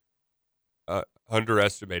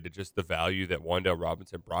underestimated just the value that Wan'Dale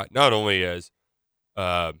Robinson brought, not only as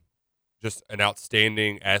just an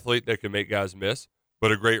outstanding athlete that can make guys miss,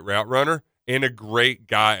 but a great route runner and a great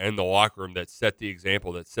guy in the locker room that set the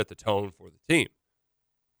example, that set the tone for the team.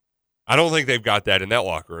 I don't think they've got that in that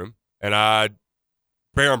locker room. And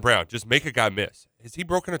Barryon Brown, just make a guy miss. Has he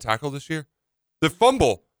broken a tackle this year? The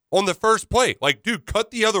fumble on the first play. Like, dude,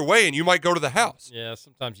 cut the other way and you might go to the house. Yeah,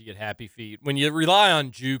 sometimes you get happy feet. When you rely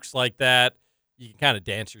on jukes like that, you can kind of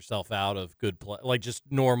dance yourself out of good play, like just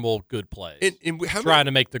normal good plays. And trying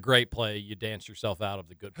to make the great play, you dance yourself out of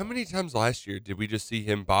the good play. How many times last year did we just see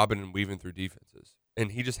him bobbing and weaving through defenses?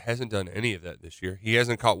 And he just hasn't done any of that this year. He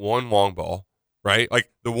hasn't caught one long ball, right? Like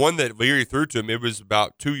the one that Leary threw to him, it was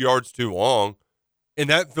about 2 yards too long. And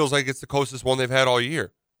that feels like it's the closest one they've had all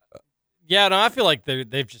year. Yeah, no, I feel like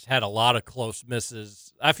they've just had a lot of close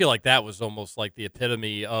misses. I feel like that was almost like the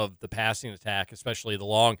epitome of the passing attack, especially the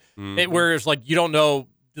long. Where it's like you don't know,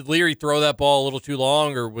 did Leary throw that ball a little too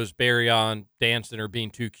long, or was Barryon dancing or being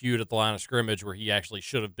too cute at the line of scrimmage where he actually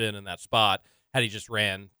should have been in that spot had he just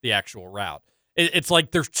ran the actual route? It's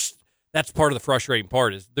like that's part of the frustrating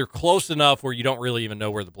part is they're close enough where you don't really even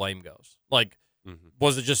know where the blame goes. Like,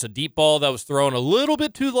 was it just a deep ball that was thrown a little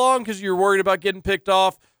bit too long because you're worried about getting picked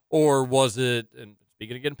off? Or was it, and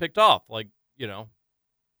speaking of getting picked off, like, some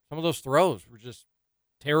of those throws were just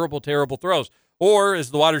terrible, terrible throws. Or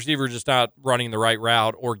is the wide receiver just not running the right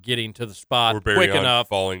route or getting to the spot quick enough?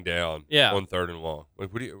 Falling down on 3rd and long.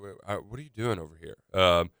 Like, what are you doing over here?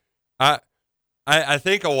 I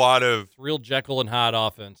think a lot of it's real Jekyll and Hyde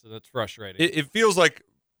offense, and that's frustrating. It feels like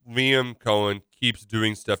Liam Cohen keeps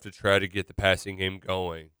doing stuff to try to get the passing game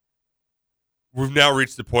going. We've now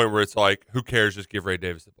reached the point where it's like, who cares? Just give Ray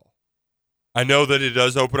Davis the ball. I know that it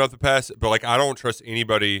does open up the pass, but like I don't trust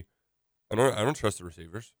anybody. I don't trust the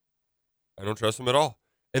receivers. I don't trust them at all.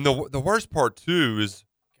 And the worst part too is,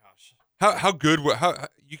 how good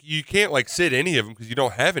you can't like sit any of them because you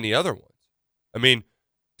don't have any other ones. I mean,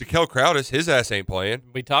 DeKel Crowdis, his ass ain't playing.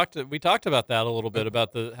 We talked about that a little bit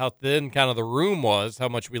about how thin kind of the room was, how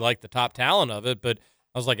much we like the top talent of it, but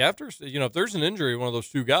I was like, after, if there's an injury, one of those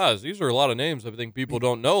two guys, these are a lot of names I think people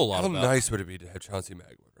don't know a lot about. How nice would it be to have Chauncey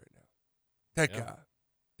Magwood right now?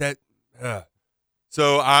 That guy.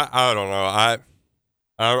 So I don't know.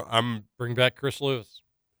 I'm bring back Chris Lewis.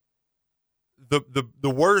 The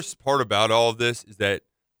worst part about all of this is that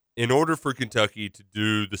in order for Kentucky to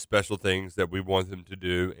do the special things that we want them to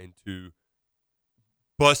do and to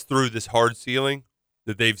bust through this hard ceiling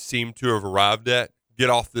that they've seemed to have arrived at, get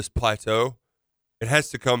off this plateau, it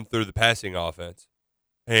has to come through the passing offense.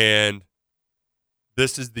 And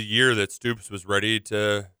this is the year that Stoops was ready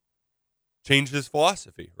to change his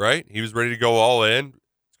philosophy, right? He was ready to go all in.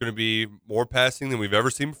 It's going to be more passing than we've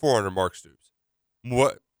ever seen before under Mark Stoops.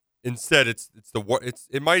 Instead,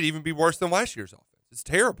 it might even be worse than last year's offense. It's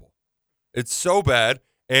terrible. It's so bad,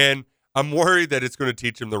 and I'm worried that it's going to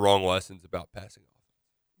teach him the wrong lessons about passing offense.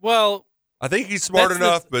 Well, I think he's smart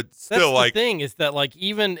enough, but still, that's the thing is that like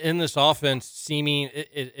even in this offense,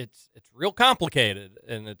 it's real complicated,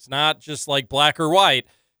 and it's not just like black or white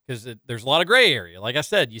because there's a lot of gray area. Like I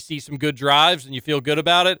said, you see some good drives and you feel good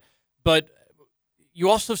about it, but you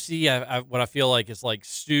also see what I feel like is like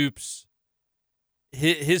Stoops,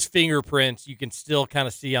 his fingerprints. You can still kind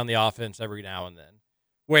of see on the offense every now and then,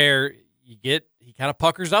 where he kind of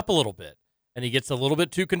puckers up a little bit. And he gets a little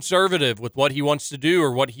bit too conservative with what he wants to do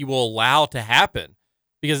or what he will allow to happen.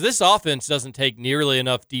 Because this offense doesn't take nearly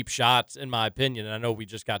enough deep shots, in my opinion. And I know we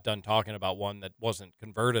just got done talking about one that wasn't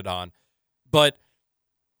converted on. But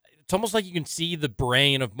it's almost like you can see the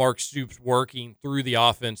brain of Mark Stoops working through the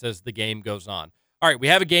offense as the game goes on. All right, we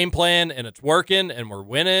have a game plan, and it's working, and we're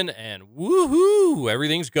winning, and woohoo,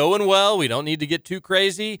 everything's going well. We don't need to get too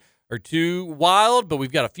crazy or too wild, but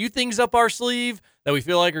we've got a few things up our sleeve that we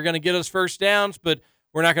feel like are going to get us first downs, but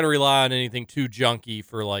we're not going to rely on anything too junky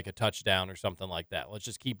for like a touchdown or something like that. Let's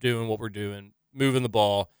just keep doing what we're doing, moving the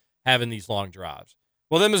ball, having these long drives.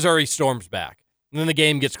 Well, then Missouri storms back, and then the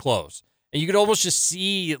game gets close. And you could almost just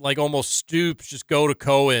see like almost Stoops just go to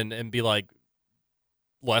Cohen and be like,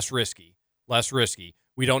 less risky.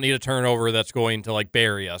 We don't need a turnover that's going to like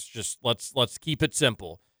bury us. Just let's keep it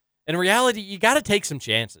simple. In reality, you got to take some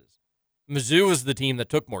chances. Mizzou was the team that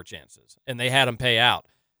took more chances, and they had them pay out.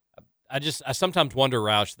 I sometimes wonder,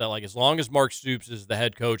 Roush, that like as long as Mark Stoops is the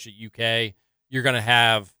head coach at UK, you're gonna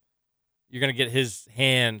get his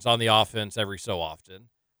hands on the offense every so often.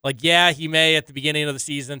 Like, yeah, he may at the beginning of the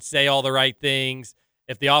season say all the right things.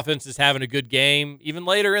 If the offense is having a good game, even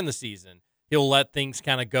later in the season, he'll let things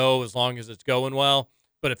kind of go as long as it's going well.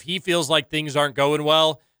 But if he feels like things aren't going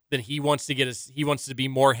well, then he wants to be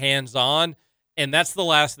more hands-on. And that's the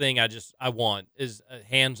last thing I want is a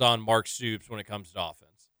hands-on Mark Stoops when it comes to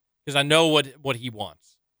offense. Because I know what he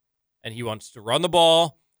wants. And he wants to run the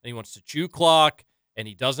ball, and he wants to chew clock, and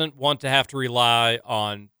he doesn't want to have to rely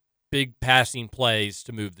on big passing plays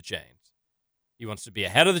to move the chains. He wants to be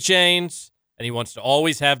ahead of the chains, and he wants to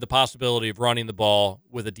always have the possibility of running the ball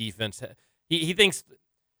with a defense. He thinks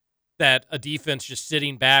that a defense just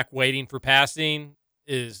sitting back waiting for passing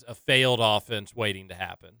is a failed offense waiting to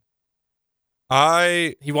happen.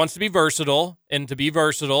 He wants to be versatile, and to be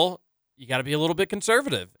versatile, you got to be a little bit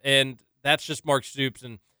conservative, and that's just Mark Stoops.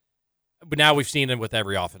 But now we've seen it with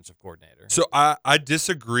every offensive coordinator. So I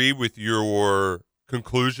disagree with your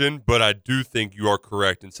conclusion, but I do think you are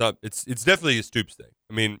correct. And it's definitely a Stoops thing.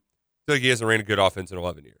 I mean, I feel like he hasn't ran a good offense in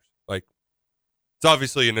 11 years. Like, it's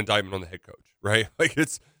obviously an indictment on the head coach, right? Like,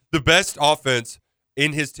 it's the best offense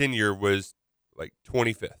in his tenure was like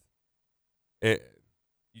 25th. And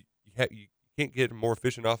you can't get a more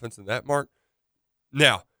efficient offense than that, Mark.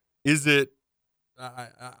 Now, is it?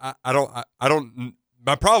 I don't.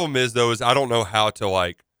 My problem is though is I don't know how to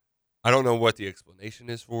like. I don't know what the explanation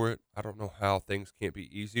is for it. I don't know how things can't be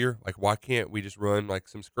easier. Like, why can't we just run like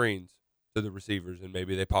some screens to the receivers and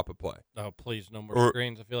maybe they pop a play. Oh, please, no more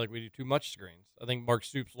screens. I feel like we do too much screens. I think Mark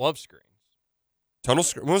Stoops loves screens. Tunnel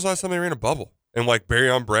screen. When was the last time they ran a bubble? And like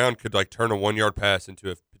Barryon Brown could like turn a 1 yard pass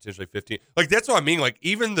into a potentially 15. Like that's what I mean. Like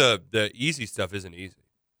even the easy stuff isn't easy.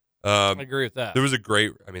 I agree with that. There was they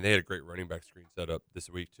had a great running back screen set up this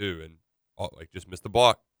week too, and just missed the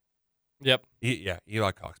block. Yep.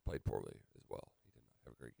 Eli Cox played poorly as well. He did not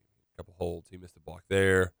have a great game. A couple holds. He missed the block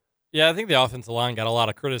there. Yeah, I think the offensive line got a lot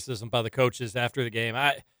of criticism by the coaches after the game.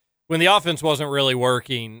 When the offense wasn't really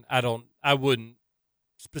working, I wouldn't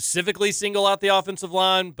specifically single out the offensive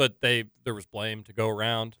line, but there was blame to go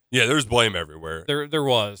around. Yeah, there's blame everywhere. There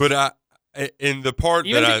was. But in the part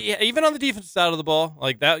even on the defensive side of the ball,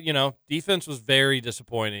 like that, defense was very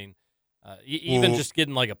disappointing. Even just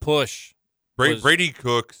getting like a push. Brady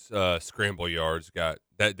Cook's scramble yards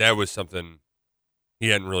that was something he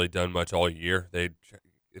hadn't really done much all year. They've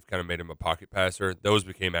kind of made him a pocket passer. Those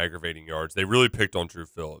became aggravating yards. They really picked on Drew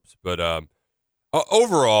Phillips. But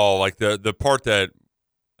overall, like the part that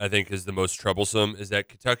I think is the most troublesome is that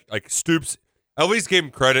Kentucky, like Stoops, at least gave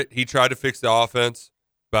him credit. He tried to fix the offense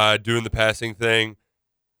by doing the passing thing.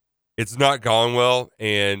 It's not gone well,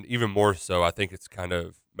 and even more so, I think it's kind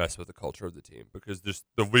of messed with the culture of the team because just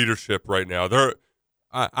the leadership right now.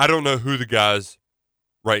 I don't know who the guys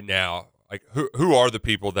right now, like who are the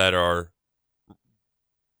people that are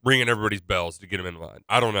ringing everybody's bells to get them in line.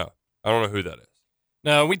 I don't know who that is.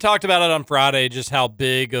 No, we talked about it on Friday, just how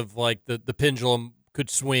big of like the pendulum could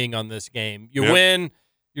swing on this game. You win,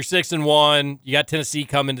 you're 6-1. You got Tennessee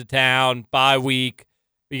coming to town, bye week.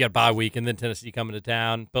 You got bye week and then Tennessee coming to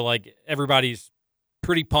town. But like everybody's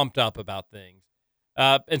pretty pumped up about things.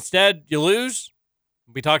 Instead, you lose.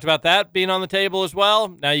 We talked about that being on the table as well.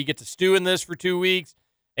 Now you get to stew in this for 2 weeks,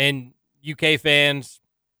 and UK fans,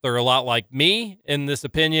 they're a lot like me in this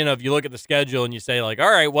opinion of you look at the schedule and you say like, all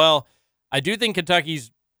right, well, I do think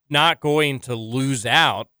Kentucky's not going to lose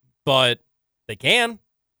out, but they can.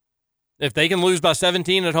 If they can lose by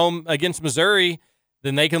 17 at home against Missouri,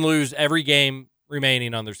 then they can lose every game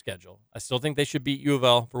remaining on their schedule. I still think they should beat U of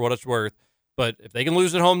L for what it's worth, but if they can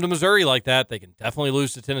lose at home to Missouri like that, they can definitely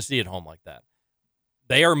lose to Tennessee at home like that.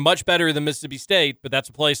 They are much better than Mississippi State, but that's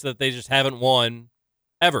a place that they just haven't won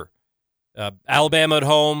ever. Alabama at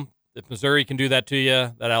home, if Missouri can do that to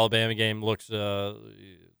you, that Alabama game looks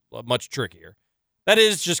much trickier. That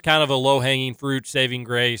is just kind of a low-hanging fruit, saving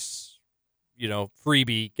grace,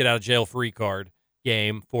 freebie, get out of jail free card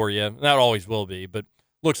game for you. That always will be, but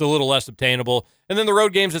looks a little less obtainable. And then the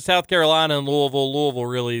road games at South Carolina and Louisville. Louisville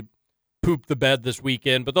really pooped the bed this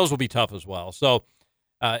weekend, but those will be tough as well. So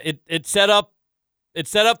it's set up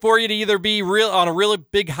for you to either be on a really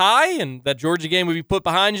big high and that Georgia game would be put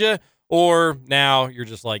behind you, or now you're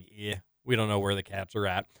just like, we don't know where the Cats are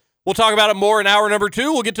at. We'll talk about it more in hour number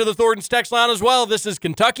 2. We'll get to the Thornton's text line as well. This is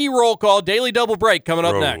Kentucky Roll Call, Daily Double Break coming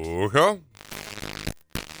up next. Okay.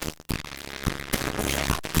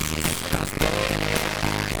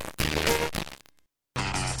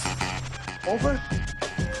 Over?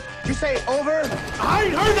 You say over? I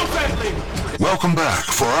ain't heard no family. Welcome back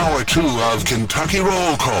for hour 2 of Kentucky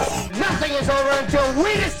Roll Call. Nothing is over until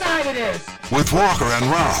we decide it is. With Walker and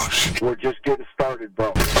Roush. We're just getting started,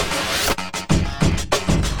 bro.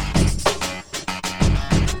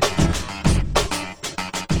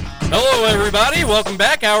 Hello, everybody. Welcome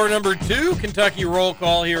back. Hour number 2, Kentucky Roll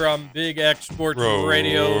Call here on Big X Sports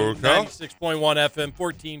Radio, 96.1 FM,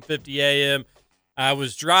 1450 AM. I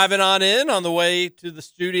was driving on the way to the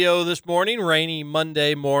studio this morning, rainy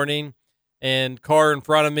Monday morning, and car in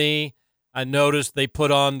front of me, I noticed they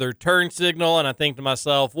put on their turn signal, and I think to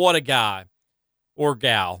myself, what a guy or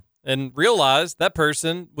gal, and realized that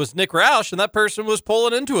person was Nick Roush, and that person was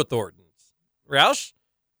pulling into a Thornton's. Roush?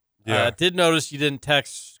 Yeah. I did notice you didn't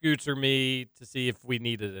text Scoots or me to see if we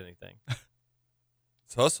needed anything.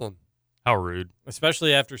 It's hustling. How rude.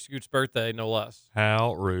 Especially after Scoot's birthday, no less.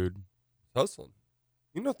 How rude. It's hustling.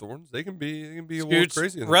 Thorntons, they can be a Scoots, little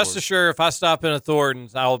crazy. Rest assured, if I stop in a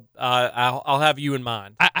Thornton's, I'll have you in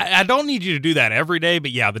mind. I don't need you to do that every day,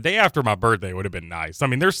 but yeah, the day after my birthday would have been nice. I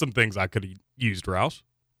mean, there's some things I could have used, Rouse.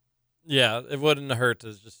 Yeah, it wouldn't hurt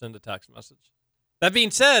to just send a text message. That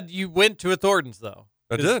being said, you went to a Thornton's, though.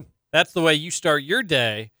 I did. That's the way you start your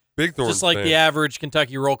day. Big Thornton's just like fan. the average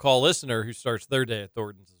Kentucky Roll Call listener who starts their day at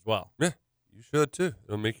Thornton's as well. Yeah, you should too.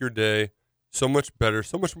 It'll make your day so much better,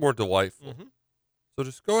 so much more delightful. Mm-hmm. So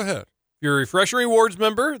just go ahead. If you're a Refresher Rewards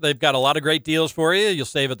member, they've got a lot of great deals for you. You'll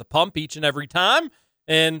save at the pump each and every time,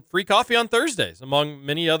 and free coffee on Thursdays, among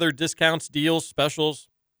many other discounts, deals, specials.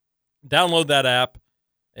 Download that app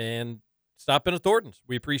and stop in at Thornton's.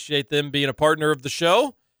 We appreciate them being a partner of the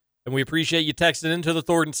show. And we appreciate you texting into the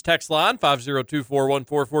Thornton's text line,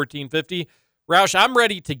 502-414-1450. Roush, I'm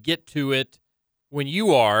ready to get to it when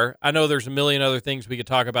you are. I know there's a million other things we could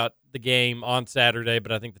talk about the game on Saturday,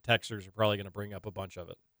 but I think the texters are probably going to bring up a bunch of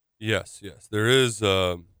it. Yes. There is.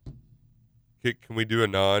 Can we do a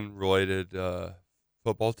non-related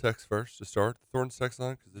football text first to start the Thornton's text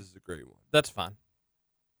line? Because this is a great one. That's fine.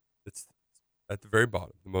 It's at the very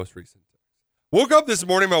bottom, the most recent text. Woke up this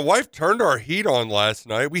morning. My wife turned our heat on last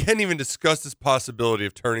night. We hadn't even discussed this possibility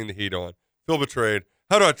of turning the heat on. Feel betrayed.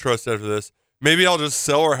 How do I trust after this? Maybe I'll just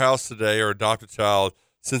sell our house today or adopt a child,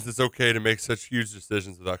 since it's okay to make such huge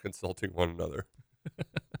decisions without consulting one another.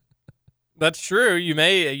 That's true. You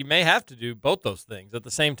may have to do both those things at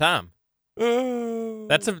the same time.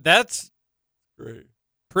 That's great.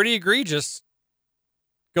 Pretty egregious.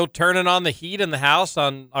 Go turning on the heat in the house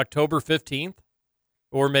on October 15th,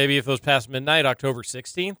 or maybe if it was past midnight, October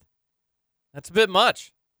 16th. That's a bit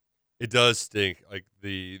much. It does stink. Like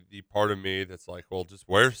the part of me that's like, well, just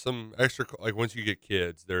wear some extra. Like once you get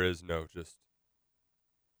kids, there is no just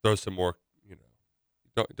throw some more.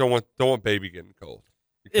 Don't want baby getting cold.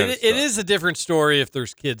 It is a different story if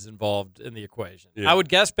there's kids involved in the equation. Yeah. I would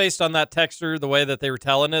guess based on that texter, the way that they were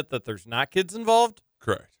telling it, that there's not kids involved.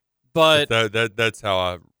 Correct. But that's how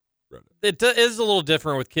I read it. It is a little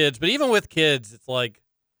different with kids. But even with kids, it's like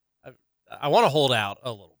I want to hold out a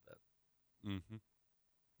little bit. Mm-hmm.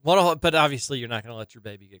 But obviously, you're not going to let your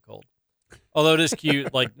baby get cold. Although it is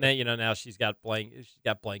cute, like now she's got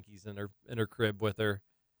blankies in her crib with her,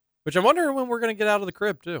 which I'm wondering when we're going to get out of the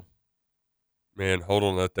crib too. Man, hold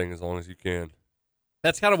on to that thing as long as you can.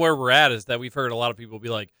 That's kind of where we're at. Is that we've heard a lot of people be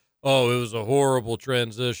like, "Oh, it was a horrible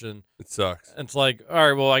transition. It sucks." And it's like, all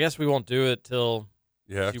right, well, I guess we won't do it till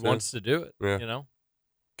she wants to do it. Yeah.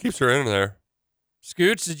 Keeps her in there.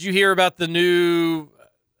 Scoots, did you hear about the new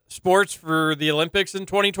sports for the Olympics in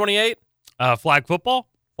 2028? Flag football?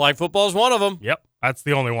 Flag football is one of them. Yep. That's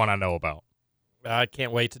the only one I know about. I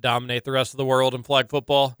can't wait to dominate the rest of the world in flag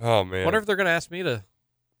football. Oh, man. I wonder if they're going to ask me to.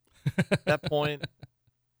 At that point,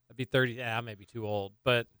 I'd be 30. Yeah, I may be too old,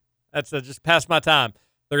 but that's just past my time.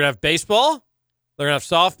 They're going to have baseball. They're going to have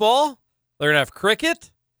softball. They're going to have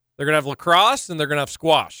cricket. They're going to have lacrosse, and they're going to have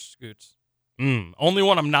squash, Scoots. Only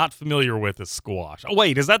one I'm not familiar with is squash. Oh,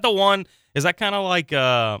 wait, is that the one? Is that kind of like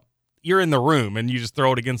you're in the room and you just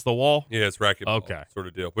throw it against the wall? Yeah, it's racquetball. Okay. Sort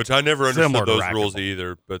of deal. Which I never understood those rules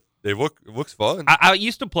either, but it looks fun. I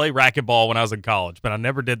used to play racquetball when I was in college, but I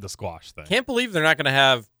never did the squash thing. Can't believe they're not going to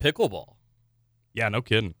have pickleball. Yeah, no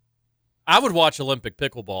kidding. I would watch Olympic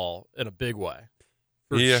pickleball in a big way.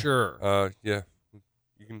 For sure. Yeah.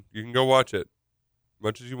 You can go watch it as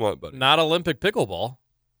much as you want, buddy. Not Olympic pickleball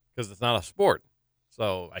because it's not a sport.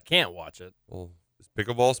 So I can't watch it. Well, is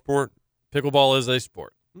pickleball a sport? Pickleball is a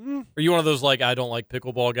sport. Are you one of those like I don't like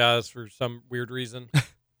pickleball guys for some weird reason?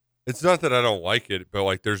 It's not that I don't like it, but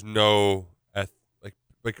like there's no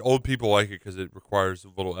like old people like it because it requires a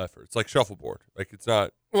little effort. It's like shuffleboard. Like it's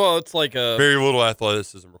not. Well, it's like very little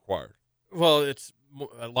athleticism required. Well, it's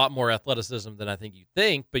a lot more athleticism than I think you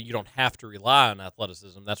think, but you don't have to rely on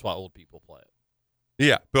athleticism. That's why old people play it.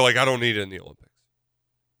 Yeah, but like I don't need it in the Olympics.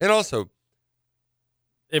 And also,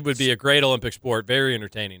 it would be a great Olympic sport, very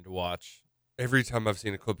entertaining to watch. Every time I've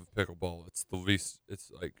seen a clip of pickleball, it's the least.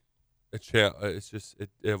 It's like it's just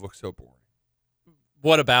it looks so boring.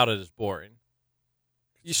 What about it is boring?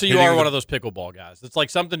 So you are one of those pickleball guys. It's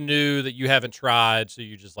like something new that you haven't tried, so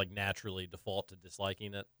you just like naturally default to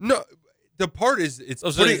disliking it. No, the part is it's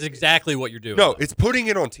exactly what you're doing. No, it's putting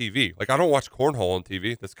it on TV. Like I don't watch cornhole on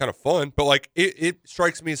TV. That's kind of fun, but like it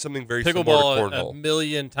strikes me as something very similar to cornhole. A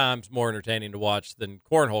million times more entertaining to watch than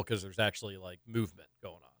cornhole because there's actually like movement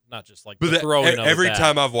going on, not just like throwing. Every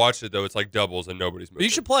time I've watched it though, it's like doubles and nobody's moving. But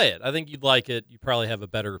you should play it. I think you'd like it. You probably have a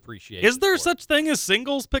better appreciation. Is there such thing as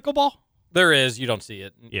singles pickleball? There is. You don't see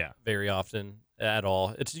it very often at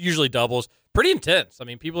all. It's usually doubles. Pretty intense. I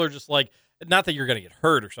mean, people are just like, not that you're going to get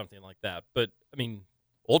hurt or something like that, but I mean,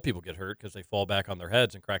 old people get hurt because they fall back on their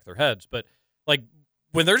heads and crack their heads. But like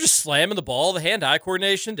when they're just slamming the ball, the hand-eye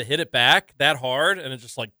coordination to hit it back that hard, and it's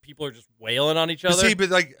just like people are just wailing on each other. See, but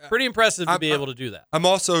like pretty impressive to be able to do that. I'm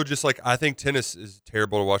also just like, I think tennis is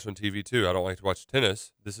terrible to watch on TV too. I don't like to watch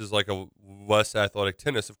tennis. This is like a less athletic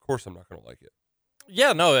tennis. Of course, I'm not going to like it.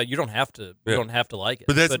 Yeah, no, you don't have to. You don't have to like it.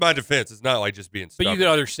 But that's my defense. It's not like just being stubborn. But you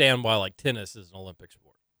can understand why like tennis is an Olympic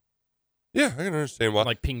sport. Yeah, I can understand why.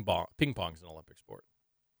 Like ping pong's an Olympic sport.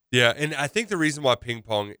 Yeah, and I think the reason why ping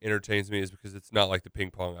pong entertains me is because it's not like the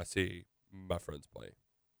ping pong I see my friends playing.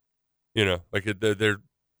 You know, like they're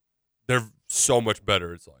so much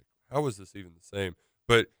better. It's like, how is this even the same?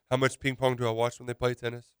 But how much ping pong do I watch when they play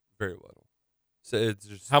tennis? Very little. So it's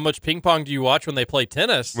just How much ping pong do you watch when they play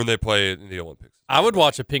tennis? when they play in the Olympics. I would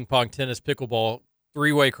watch a ping pong, tennis, pickleball,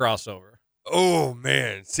 3-way crossover. Oh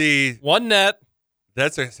man, see, One net.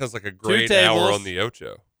 sounds like a great tables. hour on the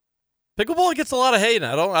Ocho. Pickleball gets a lot of hate. And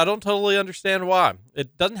I don't totally understand why.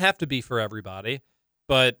 It doesn't have to be for everybody,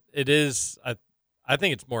 but it is. I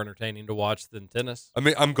think it's more entertaining to watch than tennis. I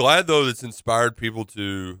mean, I'm glad though that's inspired people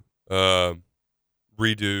to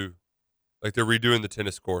redo, like they're redoing the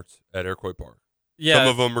tennis courts at Iroquois Park. Yeah, Some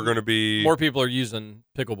of them are going to be more people are using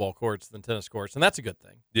pickleball courts than tennis courts, and that's a good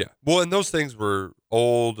thing. Yeah, well, and those things were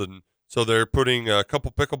old, and so they're putting a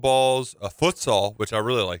couple pickleballs, a futsal, which I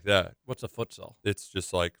really like that. What's a futsal? It's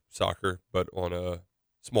just like soccer, but on a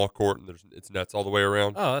small court, and it's nets all the way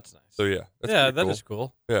around. Oh, that's nice. So yeah, that's yeah, pretty that cool. is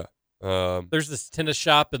cool. Yeah. There's this tennis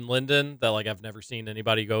shop in Linden that like I've never seen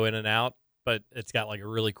anybody go in and out, but it's got like a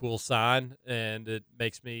really cool sign, and it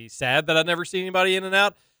makes me sad that I've never seen anybody in and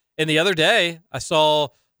out. And the other day, I saw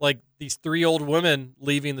like these 3 old women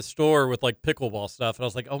leaving the store with like pickleball stuff, and I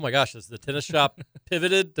was like, "Oh my gosh, has the tennis shop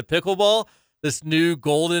pivoted to pickleball? This new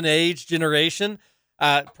golden age generation?"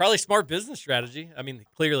 Probably smart business strategy. I mean, they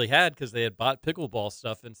clearly had because they had bought pickleball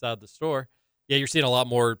stuff inside the store. Yeah, you're seeing a lot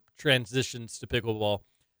more transitions to pickleball.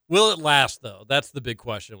 Will it last, though? That's the big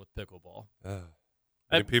question with pickleball. I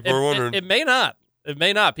mean, people are wondering. It may not. It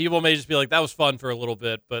may not. People may just be like, that was fun for a little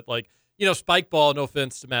bit. But, like, you know, spike ball, no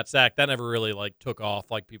offense to Matt Sack, that never really, like, took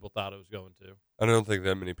off like people thought it was going to. I don't think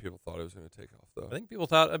that many people thought it was going to take off, though. I think people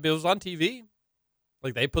thought it was on TV.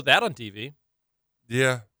 Like, they put that on TV.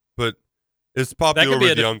 Yeah, but it's popular be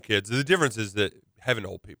with young kids. The difference is that having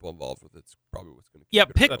old people involved with it's probably what's going to keep Yeah,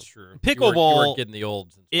 it around. That's true. Pickleball- You weren't getting the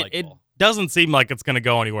olds in spike It ball. doesn't seem like it's going to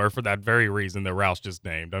go anywhere for that very reason that Roush just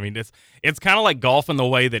named. I mean, it's kind of like golf in the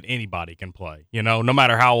way that anybody can play, you know, no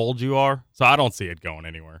matter how old you are. So I don't see it going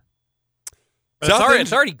anywhere. But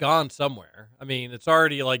it's already gone somewhere. I mean, it's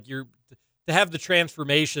already like to have the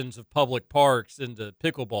transformations of public parks into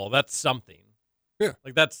pickleball. That's something. Yeah,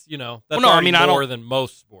 like that's that's Well, no, I already mean, more than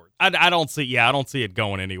most sports. I don't see it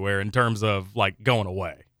going anywhere in terms of like going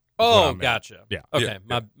away. is what I Oh, meant. gotcha. Yeah. Okay,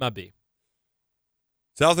 Yeah. my B.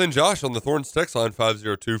 South End Josh on the Thorns text line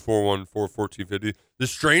 502-414-1450. The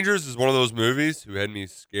Strangers is one of those movies who had me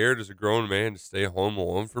scared as a grown man to stay home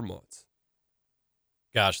alone for months.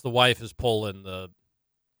 Gosh, the wife is pulling the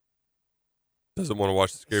Doesn't want to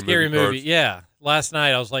watch the scary movie. cards. Yeah. Last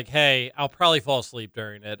night I was like, hey, I'll probably fall asleep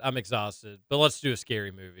during it. I'm exhausted, but let's do a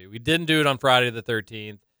scary movie. We didn't do it on Friday the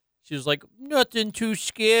 13th. She was like, nothing too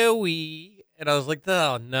scary. And I was like,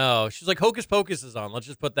 oh, no. She's like, Hocus Pocus is on. Let's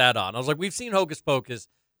just put that on. I was like, we've seen Hocus Pocus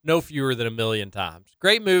no fewer than 1 million times.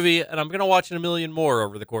 Great movie, and I'm going to watch it 1 million more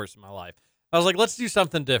over the course of my life. I was like, let's do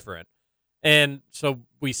something different. And so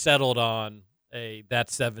we settled on a That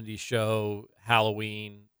 70s Show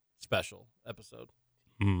Halloween special episode.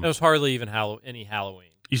 It was hardly even any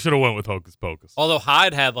Halloween. You should have went with Hocus Pocus. Although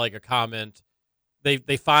Hyde had like a comment, they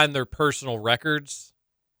find their personal records.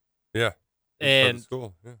 Yeah. And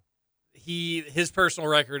school. Yeah. his personal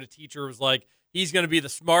record, a teacher was like, he's going to be the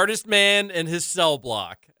smartest man in his cell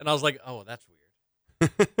block. And I was like, oh, that's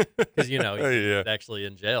weird. Because, he's Yeah. actually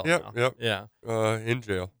in jail Yep, now. yep. Yeah. In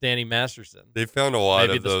jail. Danny Masterson. They found a lot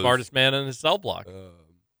Maybe of the those. smartest man in his cell block.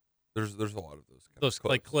 There's a lot of those. Those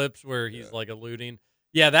like clips where he's like alluding.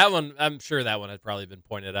 Yeah, that one, I'm sure that one had probably been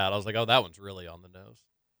pointed out. I was like, oh, that one's really on the nose.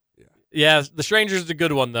 Yeah, The Strangers is a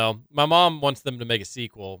good one, though. My mom wants them to make a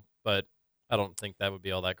sequel, but I don't think that would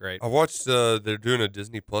be all that great. I watched, they're doing a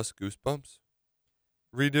Disney Plus Goosebumps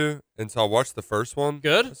redo, and so I watched the first one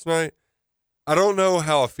Good? last night. I don't know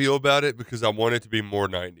how I feel about it because I want it to be more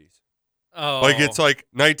 90s. Oh. Like, it's like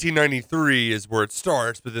 1993 is where it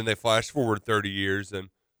starts, but then they flash forward 30 years and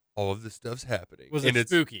all of this stuff's happening. Was and it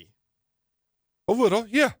it's spooky? A little,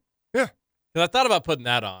 yeah. Yeah. Because I thought about putting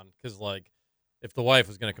that on because, like, if the wife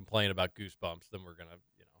was going to complain about Goosebumps, then we're going to,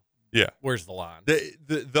 Yeah. where's the line?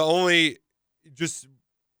 The only just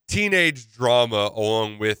teenage drama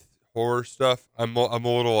along with horror stuff, I'm a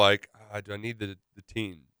little like, do I need the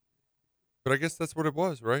teen? But I guess that's what it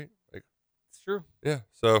was, right? Like, It's true. yeah.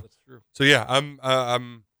 So That's true. So yeah,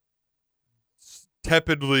 I'm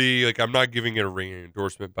tepidly, like, I'm not giving it a ringing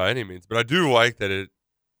endorsement by any means, but I do like that it.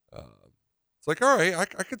 It's like, all right,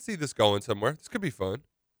 I could see this going somewhere. This could be fun.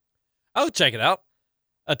 I would check it out.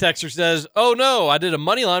 A texter says, oh no, I did a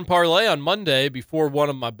moneyline parlay on Monday before one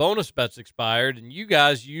of my bonus bets expired, and you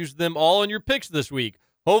guys used them all in your picks this week.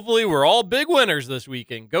 Hopefully we're all big winners this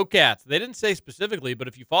weekend. Go Cats. They didn't say specifically, but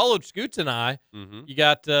if you followed Scoots and I, you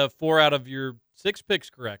got 4 out of your 6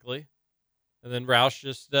 picks correctly. And then Roush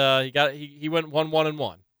just he went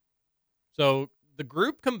 1-1-1. So the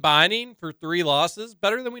group combining for 3 losses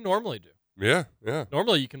better than we normally do. Yeah, yeah.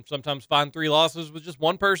 Normally, you can sometimes find 3 losses with just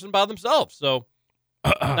one person by themselves. So,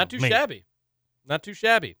 not too shabby. Not too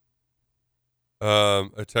shabby.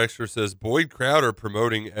 A texter says, Boyd Crowder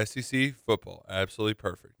promoting SEC football. Absolutely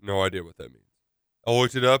perfect. No idea what that means. I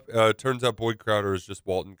looked it up. Turns out Boyd Crowder is just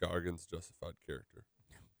Walton Goggins' justified character.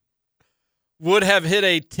 Would have hit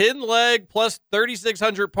a 10-leg plus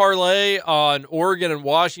 3,600 parlay on Oregon and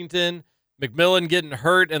Washington. McMillan getting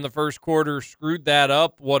hurt in the first quarter screwed that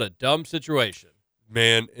up. What a dumb situation.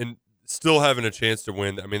 Man, and still having a chance to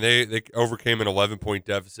win. I mean, they overcame an 11-point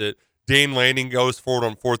deficit. Dane Lanning goes forward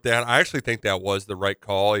on 4th down. I actually think that was the right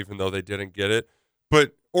call, even though they didn't get it.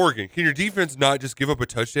 But Oregon, can your defense not just give up a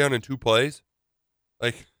touchdown in 2 plays?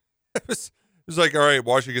 Like, it was like, all right,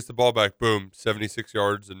 Washington gets the ball back. Boom, 76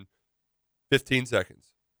 yards in 15 seconds.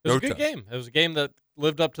 It was a good game. It was a game that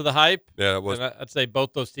lived up to the hype. Yeah, it was. And I'd say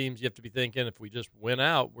both those teams, you have to be thinking, if we just win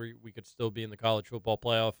out, we could still be in the college football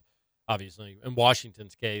playoff. Obviously, in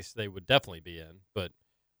Washington's case, they would definitely be in. But,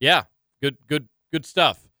 yeah, good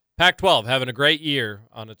stuff. Pac-12 having a great year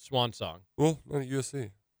on its swan song. Well, not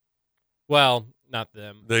USC. Well, not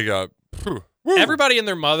them. They got everybody and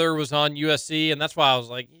their mother was on USC, and that's why I was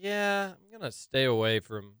like, yeah, I'm gonna stay away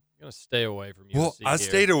from USC. Well, I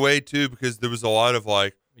stayed away too because there was a lot of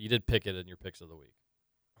like. You did pick it in your picks of the week.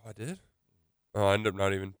 Oh, I did. Oh, I ended up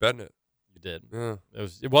not even betting it. You did. Yeah.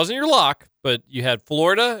 It wasn't your lock, but you had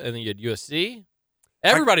Florida and then you had USC.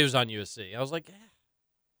 Everybody was on USC. I was like,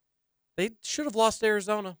 they should have lost to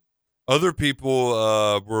Arizona. Other people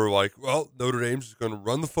were like, well, Notre Dame's just going to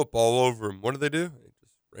run the football over him. What did they do? They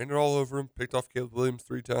just ran it all over him, picked off Caleb Williams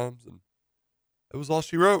 3 times, and that was all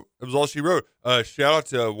she wrote. Shout out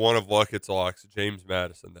to one of Luckett's locks, James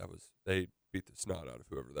Madison. They beat the snot out of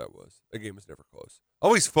whoever that was. That game was never close.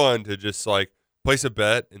 Always fun to just, like, place a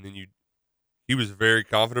bet, and then he was very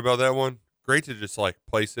confident about that one. Great to just, like,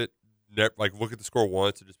 place it, like, look at the score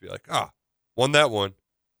once and just be like, won that one.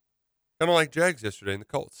 Kind of like Jags yesterday in the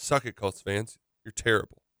Colts. Suck it, Colts fans. You're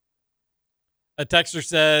terrible. A texter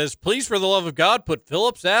says, please, for the love of God, put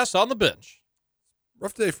Phillips' ass on the bench.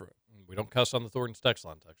 Rough day for him. We don't cuss on the Thornton's text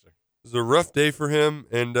line, texter. It was a rough day for him,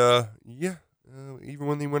 and, even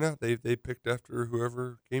when he went out, they picked after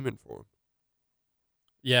whoever came in for him.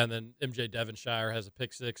 Yeah, and then MJ Devonshire has a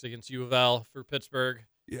pick 6 against U of L for Pittsburgh.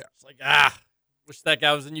 Yeah. It's like, wish that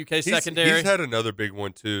guy was in UK secondary. He's had another big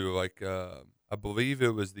one, too. Like, I believe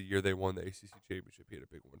it was the year they won the ACC championship. He had a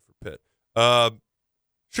big one for Pitt.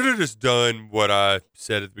 Should have just done what I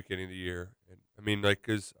said at the beginning of the year. And I mean, like,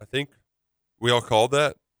 because I think we all called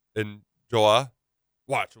that in July.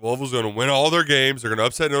 Watch, Louisville's going to win all their games. They're going to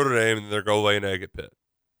upset Notre Dame, and then they're going to lay an egg at Pitt.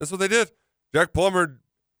 That's what they did. Jack Plummer,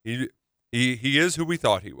 he is who we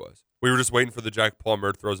thought he was. We were just waiting for the Jack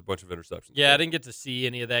Plummer throws a bunch of interceptions. Yeah, I didn't get to see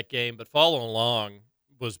any of that game, but following along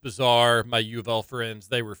was bizarre. My U of L friends,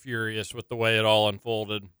 they were furious with the way it all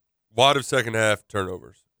unfolded. A lot of second half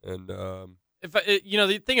turnovers, and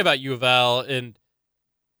the thing about U of L,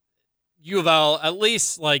 at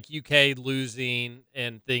least like UK losing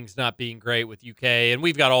and things not being great with UK, and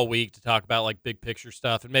we've got all week to talk about like big picture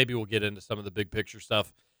stuff, and maybe we'll get into some of the big picture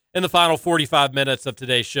stuff in the final 45 minutes of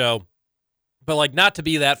today's show. But like, not to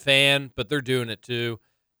be that fan, but they're doing it too.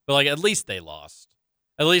 But like, at least they lost.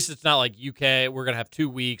 At least it's not like UK. We're going to have 2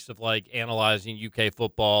 weeks of like analyzing UK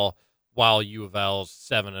football while U of L's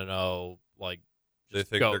 7-0, like they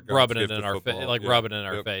think rubbing it in our rubbing it in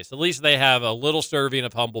our face. At least they have a little serving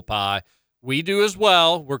of humble pie. We do as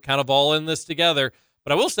well. We're kind of all in this together.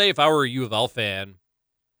 But I will say, if I were a U of L fan,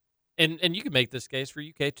 and you can make this case for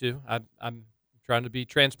UK too. I'm trying to be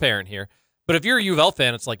transparent here. But if you're a U of L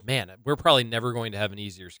fan, it's like, man, we're probably never going to have an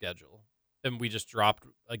easier schedule. And we just dropped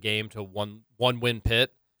a game to one win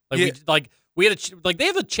Pitt. We had they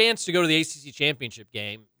have a chance to go to the ACC championship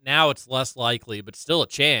game. Now it's less likely, but still a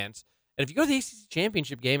chance. And if you go to the ACC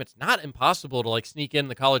championship game, it's not impossible to like sneak in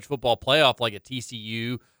the college football playoff like a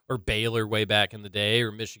TCU or Baylor way back in the day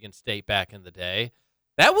or Michigan State back in the day.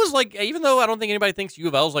 That was like, even though I don't think anybody thinks U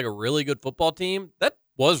of L is like a really good football team, that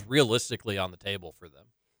was realistically on the table for them.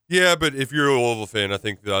 Yeah, but if you're a Louisville fan, I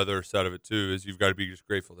think the other side of it, too, is you've got to be just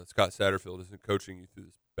grateful that Scott Satterfield isn't coaching you through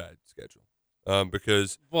this bad schedule.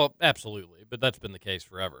 Because well, absolutely, but that's been the case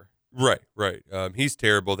forever. Right. He's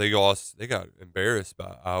terrible. They got embarrassed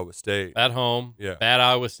by Iowa State. At home, yeah. Bad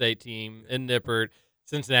Iowa State team in Nippert.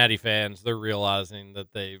 Cincinnati fans, they're realizing that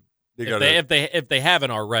if they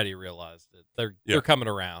haven't already realized it, they're coming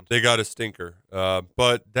around. They got a stinker.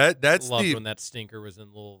 But that's loved when that stinker was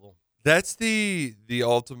in Louisville. That's the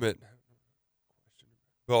ultimate.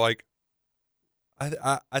 But like,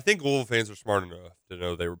 I think Louisville fans are smart enough to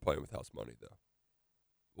know they were playing with house money, though.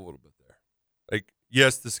 A little bit there. Like,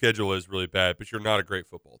 yes, the schedule is really bad, but you're not a great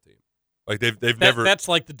football team. Like they've never. That's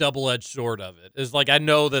like the double-edged sword of it. Is like I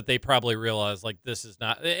know that they probably realize like this is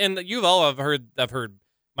not. And I've heard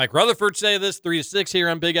Mike Rutherford say this 3 to 6 here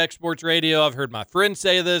on Big X Sports Radio. I've heard my friend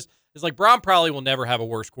say this. It's like Braun probably will never have a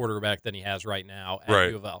worse quarterback than he has right now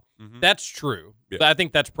at U of L. Mm-hmm. That's true. Yeah. I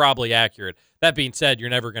think that's probably accurate. That being said, you're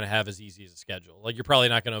never going to have as easy as a schedule. Like you're probably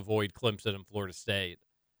not going to avoid Clemson and Florida State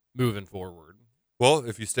moving forward. Well,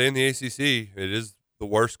 if you stay in the ACC, it is the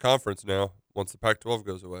worst conference now once the Pac-12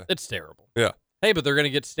 goes away. It's terrible. Yeah. Hey, but they're going to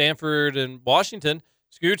get Stanford and Washington.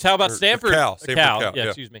 Scoots, how about Stanford? Cal. Yeah,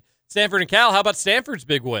 excuse me. Stanford and Cal. How about Stanford's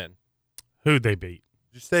big win? Who'd they beat?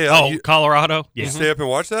 Did you stay up? Colorado? Yeah. Did you stay up and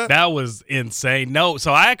watch that? That was insane. No,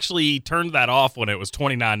 so I actually turned that off when it was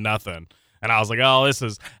 29-0. And I was like, oh, this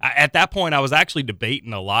is – at that point, I was actually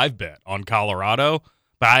debating a live bet on Colorado,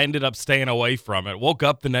 but I ended up staying away from it. Woke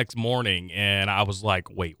up the next morning, and I was like,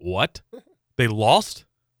 wait, what? They lost?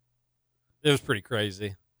 It was pretty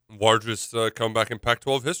crazy. Largest comeback in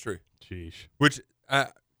Pac-12 history. Jeez. Which can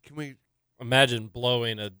we – imagine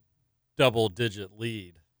blowing a double-digit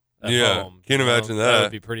lead. Home, can't imagine that. That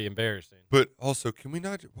would be pretty embarrassing. But also, can we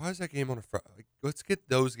not? Why is that game on a Friday? Like, let's get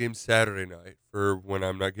those games Saturday night for when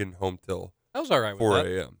I'm not getting home till I was all right with 4 that.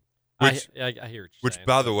 a.m. I hear what you're saying. Which,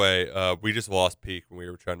 by the way, we just lost Peak when we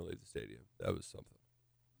were trying to leave the stadium. That was something.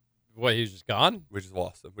 What? He was just gone? We just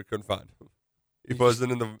lost him. We couldn't find him. He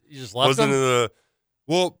wasn't in the. You just left wasn't him? in the.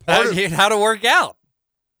 Well, how'd it work out?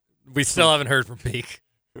 We still haven't heard from Peak.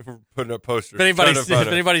 We're putting up posters. If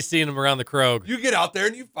anybody's seen him around the Krog, you get out there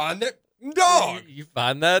and you find that dog. You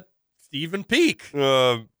find that Stephen Peak.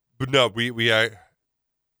 But no, they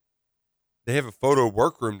have a photo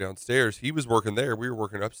workroom downstairs. He was working there. We were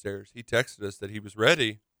working upstairs. He texted us that he was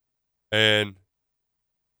ready, and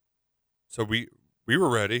so we were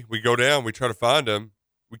ready. We go down. We try to find him.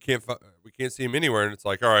 We can't see him anywhere. And it's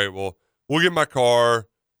like, all right, well, we'll get my car.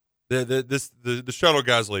 The shuttle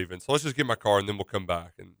guy's leaving, so let's just get my car and then we'll come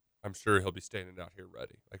back. And I'm sure he'll be standing out here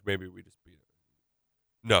ready. Like maybe we just beat him.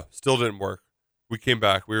 No, still didn't work. We came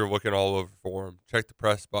back. We were looking all over for him. Checked the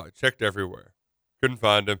press spot. Checked everywhere. Couldn't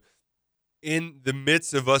find him. In the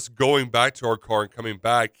midst of us going back to our car and coming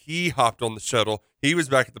back, he hopped on the shuttle. He was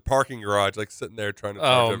back at the parking garage, like sitting there trying to.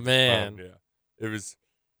 Oh man! Yeah, it was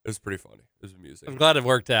pretty funny. It was amusing. I'm glad it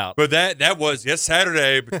worked out. But that was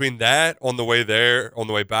Saturday. Between that on the way there, on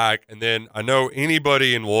the way back, and then I know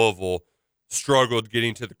anybody in Louisville struggled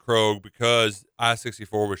getting to the Krog because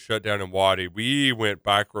I-64 was shut down in Waddy. We went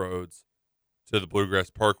back roads to the Bluegrass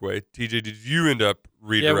Parkway. TJ, did you end up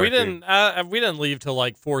redirecting? Yeah, we didn't leave till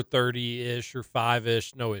like 4:30-ish or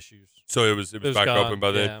 5-ish. No issues. So it was back gone. open by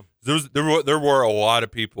then. Yeah. There were a lot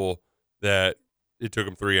of people that it took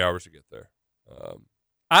them 3 hours to get there.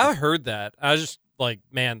 I heard that. I was just like,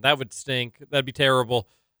 man, that would stink. That'd be terrible.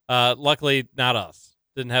 Luckily, not us.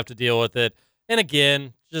 Didn't have to deal with it. And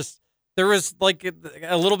again, just there was like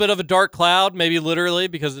a little bit of a dark cloud, maybe literally,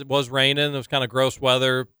 because it was raining. It was kind of gross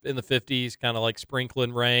weather in the 50s, kind of like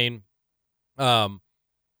sprinkling rain. Then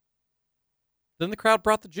the crowd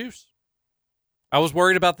brought the juice. I was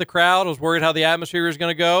worried about the crowd. I was worried how the atmosphere was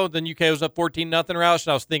going to go. Then UK was up 14-0 Roush,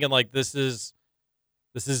 and I was thinking like this is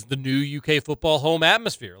the new UK football home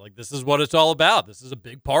atmosphere. Like, this is what it's all about. This is a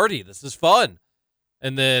big party. This is fun.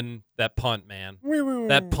 And then that punt, man.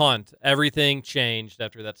 That punt. Everything changed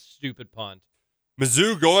after that stupid punt.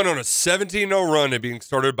 Mizzou going on a 17-0 run and being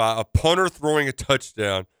started by a punter throwing a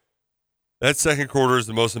touchdown. That second quarter is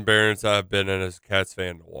the most embarrassed I've been in as a Cats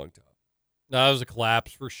fan in a long time. No, it was a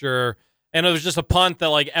collapse for sure. And it was just a punt that,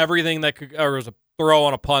 like, everything that could – or it was a throw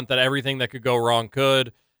on a punt that everything that could go wrong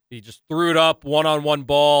could. He just threw it up, one-on-one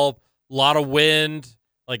ball, a lot of wind,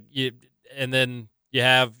 and then you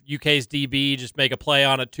have UK's DB just make a play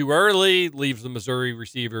on it too early, leaves the Missouri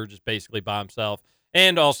receiver just basically by himself,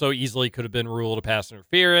 and also easily could have been ruled a pass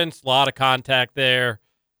interference. A lot of contact there,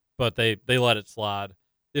 but they let it slide.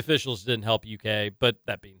 The officials didn't help UK, but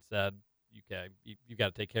that being said, UK, you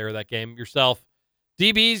got to take care of that game yourself.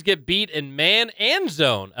 DBs get beat in man and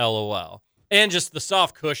zone, LOL, and just the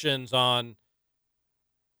soft cushions on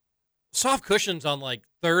like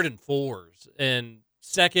 3rd and 4s and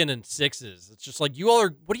 2nd and 6s. It's just like, you all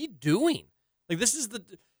are, what are you doing? Like, this is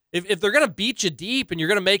if they're going to beat you deep and you're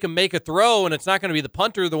going to make them make a throw and it's not going to be the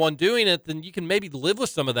punter the one doing it, then you can maybe live with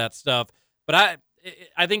some of that stuff. But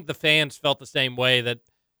I think the fans felt the same way that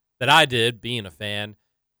I did, being a fan,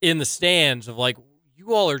 in the stands of like,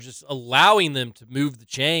 you all are just allowing them to move the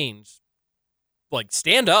chains. Like,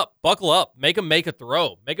 stand up, buckle up, make them make a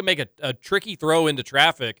throw, make them make a tricky throw into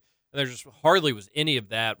traffic. And there just hardly was any of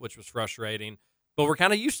that, which was frustrating. But we're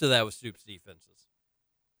kind of used to that with Stoops defenses.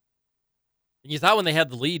 And you thought when they had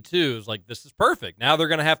the lead, too, it was like, this is perfect. Now they're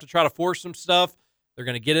going to have to try to force some stuff. They're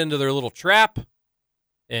going to get into their little trap.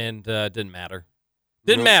 And it didn't matter.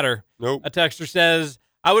 Didn't matter. Nope. A texter says,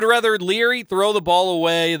 I would rather Leary throw the ball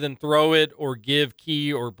away than throw it or give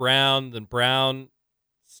Key or Brown than Brown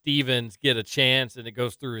Stevens get a chance and it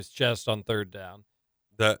goes through his chest on third down.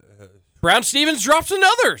 Brown Stevens drops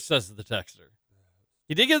another, says the texter.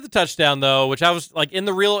 He did get the touchdown, though, which I was like in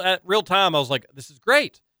the real time. I was like, this is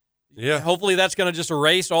great. Yeah. Hopefully that's going to just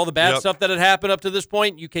erase all the bad stuff that had happened up to this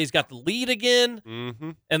point. UK's got the lead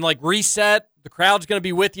again and like reset. The crowd's going to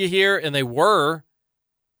be with you here, and they were,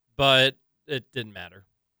 but it didn't matter.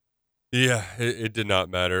 Yeah, it did not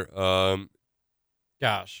matter.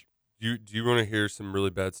 Gosh. Do you want to hear some really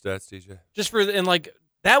bad stats, DJ? Just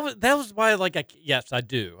that was why yes, I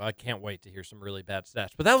do. I can't wait to hear some really bad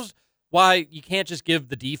stats. But that was why you can't just give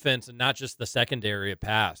the defense and not just the secondary a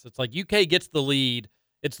pass. It's like UK gets the lead.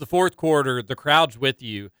 It's the fourth quarter. The crowd's with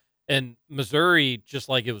you. And Missouri, just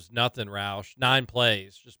like it was nothing, Roush, 9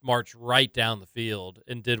 plays, just marched right down the field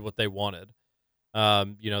and did what they wanted.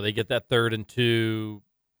 They get that 3rd and 2.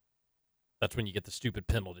 That's when you get the stupid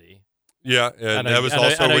penalty. Yeah, and that was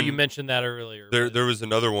also I know when you mentioned that earlier. There was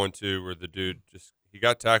another one, too, where the dude he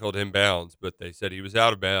got tackled inbounds, but they said he was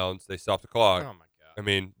out of bounds. They stopped the clock. Oh, my God. I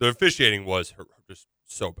mean, the officiating was just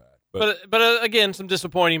so bad. But again, some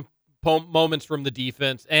disappointing moments from the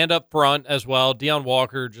defense and up front as well. Deion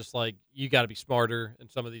Walker, just like, you got to be smarter in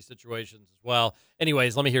some of these situations as well.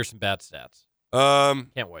 Anyways, let me hear some bad stats.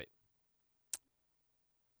 Can't wait.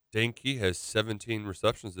 Dane Key has 17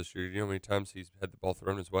 receptions this year. Do you know how many times he's had the ball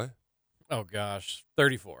thrown his way? Oh, gosh.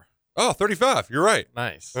 34. Oh, 35. You're right.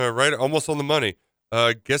 Nice. Right, almost on the money.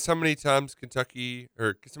 Guess how many times guess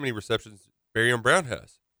how many receptions Barry Brown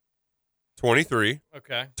has? 23.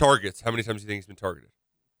 Okay. Targets. How many times do you think he's been targeted?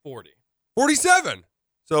 40. 47.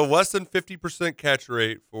 So less than 50% catch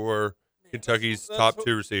rate for Kentucky's top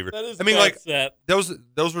 2 receivers. That is set.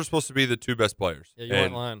 Those were supposed to be the 2 best players. Yeah, you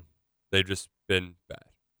weren't lying. They've just been bad.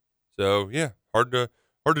 So yeah, hard to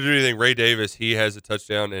do anything. Ray Davis, he has a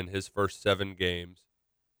touchdown in his first 7 games.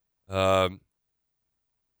 He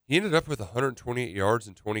ended up with 128 yards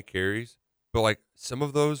and 20 carries, but like some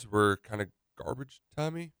of those were kind of garbage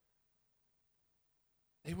timey.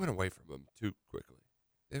 They went away from him too quickly.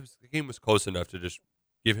 The game was close enough to just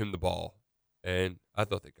give him the ball, and I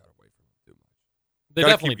thought they got away from him too much. They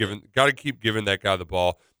definitely got to keep giving that guy the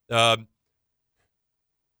ball.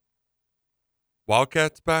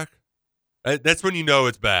 Wildcats back. That's when you know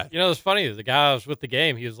it's bad. You know, it's funny. The guy I was with the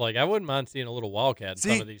game, he was like, "I wouldn't mind seeing a little Wildcat in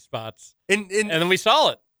some of these spots." And then we saw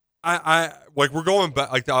it. I like we're going back.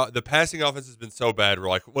 Like the passing offense has been so bad. We're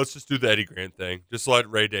like, let's just do the Eddie Grant thing. Just let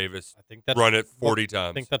Ray Davis run it 40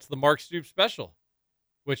 times. I think that's the Mark Stoops special.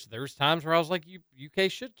 Which there's times where I was like,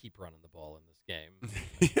 UK should keep running the ball in this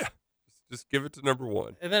game. Yeah, just give it to number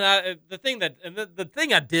 1. And then the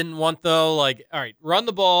thing I didn't want though, like, all right, run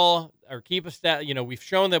the ball or keep we've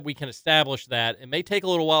shown that we can establish that. It may take a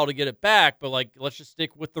little while to get it back, but like, let's just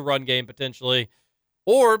stick with the run game potentially,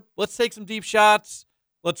 or let's take some deep shots.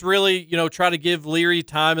 Let's really, try to give Leary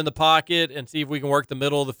time in the pocket and see if we can work the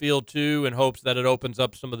middle of the field too, in hopes that it opens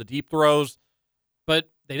up some of the deep throws.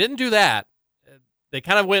 But they didn't do that. They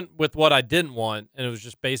kind of went with what I didn't want, and it was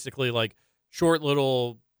just basically like short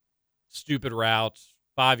little stupid routes,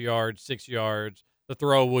 5 yards, 6 yards. The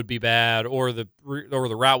throw would be bad, or the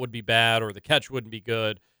route would be bad, or the catch wouldn't be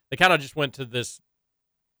good. They kind of just went to this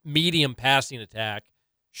medium passing attack,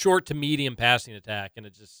 short to medium passing attack, and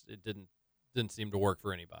it didn't seem to work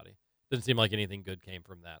for anybody. Didn't seem like anything good came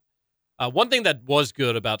from that. One thing that was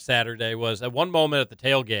good about Saturday was at one moment at the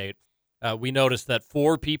tailgate, we noticed that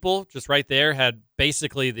 4 people just right there had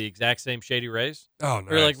basically the exact same Shady Rays. Oh,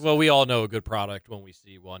 nice. We're like, well, we all know a good product when we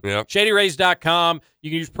see one. Yep. ShadyRays.com.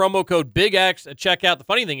 You can use promo code BIGX at checkout. The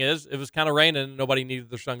funny thing is, it was kind of raining and nobody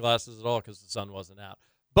needed their sunglasses at all because the sun wasn't out.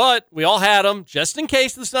 But we all had them just in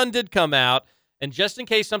case the sun did come out and just in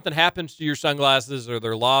case something happens to your sunglasses or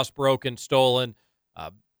they're lost, broken, stolen,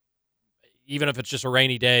 even if it's just a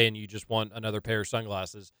rainy day and you just want another pair of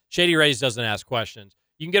sunglasses, Shady Rays doesn't ask questions.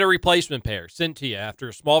 You can get a replacement pair sent to you after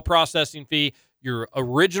a small processing fee. Your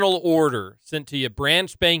original order sent to you brand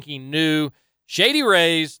spanking new. Shady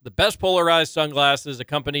Rays, the best polarized sunglasses, a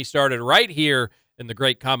company started right here in the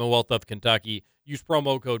great Commonwealth of Kentucky. Use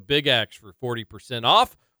promo code BIGX for 40%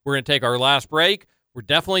 off. We're going to take our last break. We're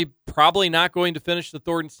probably not going to finish the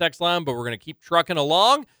Thornton's text line, but we're going to keep trucking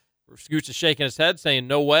along. Scoots is shaking his head saying,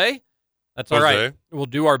 no way. That's all right. We'll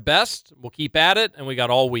do our best. We'll keep at it, and we got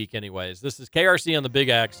all week anyways. This is KRC on the Big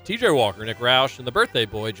X, TJ Walker, Nick Roush, and the birthday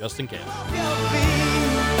boy, Justin Campbell.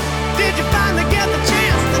 Did you finally get the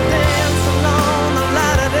chance to dance along?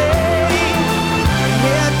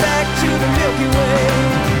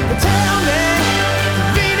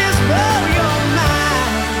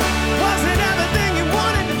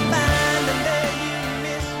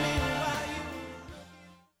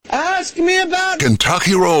 asking me about?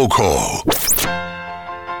 Kentucky Roll Call.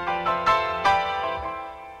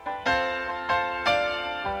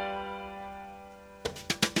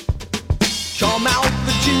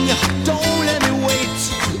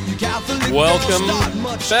 Welcome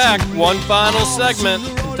back. One final segment.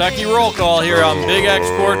 Kentucky Roll Call here on Big X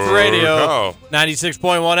Sports Radio. 96.1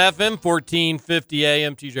 FM, 1450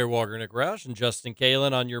 AM. TJ Walker, Nick Roush, and Justin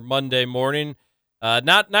Kalen on your Monday morning.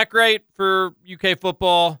 Not great for UK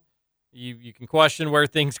football. You can question where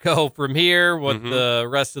things go from here, what the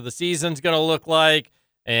rest of the season's going to look like.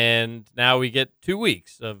 And now we get 2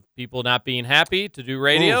 weeks of people not being happy to do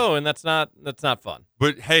radio, and that's not fun.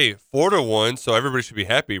 But hey, 4-1, so everybody should be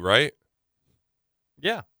happy, right?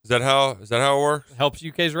 Yeah. Is that how it works? Helps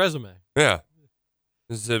UK's resume. Yeah.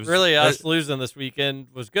 Really, us losing this weekend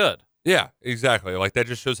was good. Yeah, exactly. Like, that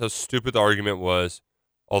just shows how stupid the argument was.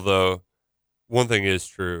 Although, one thing is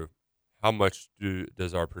true. How much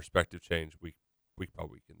does our perspective change week by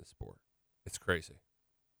week in the sport? It's crazy.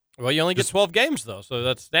 Well, you only get 12 games, though, so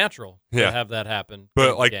that's natural to have that happen.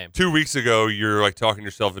 But, like, 2 weeks ago, you're, like, talking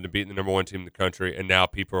yourself into beating the number one team in the country, and now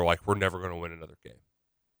people are like, we're never going to win another game.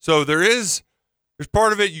 So there's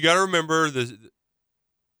part of it. You got to remember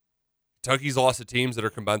Kentucky's lost to teams that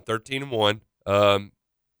are combined 13-1.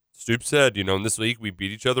 Stoop said, in this week we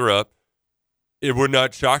beat each other up. It would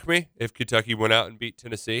not shock me if Kentucky went out and beat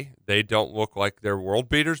Tennessee. They don't look like they're world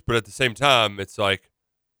beaters, but at the same time, it's like,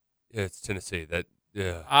 it's Tennessee. That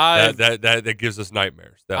gives us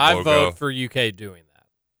nightmares. I vote for UK doing that.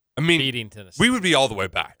 I mean, beating Tennessee. We would be all the way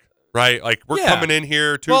back. Right, like we're coming in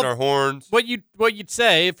here tooting our horns. What you'd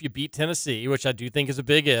say if you beat Tennessee, which I do think is a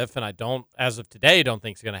big if, and I don't, as of today, don't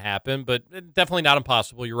think is going to happen, but definitely not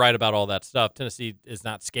impossible. You're right about all that stuff. Tennessee is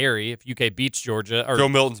not scary. If UK beats Georgia, or Joe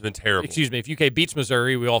Milton's been terrible. Excuse me. If UK beats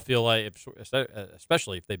Missouri, we all feel like,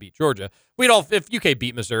 especially if they beat Georgia, if UK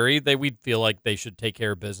beat Missouri, we'd feel like they should take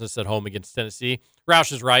care of business at home against Tennessee.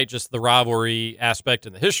 Roush is right. Just the rivalry aspect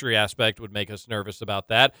and the history aspect would make us nervous about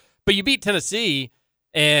that. But you beat Tennessee.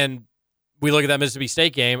 And we look at that Mississippi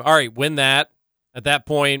State game. All right, win that. At that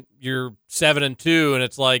point, you're 7-2, and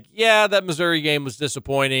it's like, yeah, that Missouri game was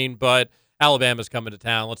disappointing, but Alabama's coming to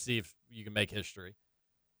town. Let's see if you can make history.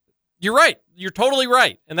 You're right. You're totally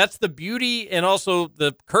right, and that's the beauty and also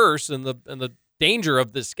the curse and the danger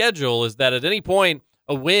of this schedule is that at any point,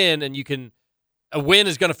 a win is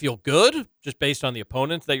going to feel good just based on the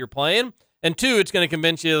opponents that you're playing, and two, it's going to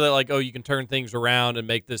convince you that you can turn things around and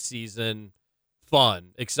make this season fun,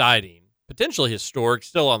 exciting, potentially historic,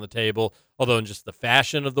 still on the table, although in just the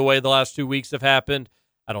fashion of the way the last 2 weeks have happened,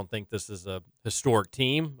 I don't think this is a historic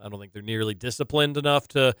team. I don't think they're nearly disciplined enough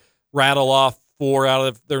to rattle off 4 out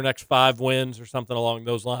of their next 5 wins or something along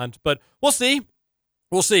those lines. But we'll see.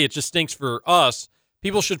 We'll see. It just stinks for us.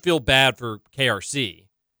 People should feel bad for KRC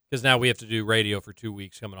because now we have to do radio for 2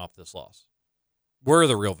 weeks coming off this loss. We're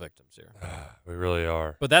the real victims here. We really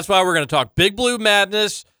are. But that's why we're going to talk Big Blue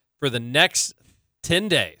Madness for the next 10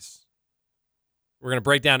 days. We're going to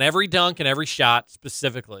break down every dunk and every shot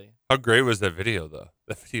specifically. How great was that video, though?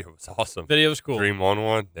 That video was awesome. Video was cool. Dream on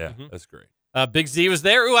one. Yeah, that's great. Big Z was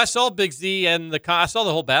there. Ooh, I saw Big Z and I saw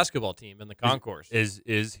the whole basketball team in the concourse.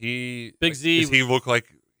 Is he Big Z? Does he look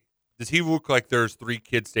like there's 3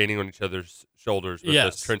 kids standing on each other's shoulders with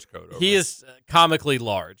this trench coat over? He is comically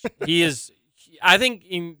large. He is. I think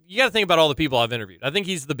you got to think about all the people I've interviewed. I think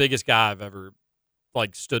he's the biggest guy I've ever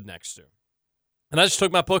stood next to. And I just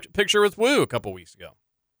took my picture with Woo a couple weeks ago.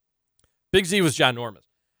 Big Z was ginormous.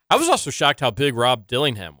 I was also shocked how big Rob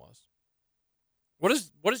Dillingham was. What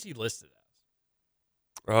is he listed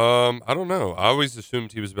as? I don't know. I always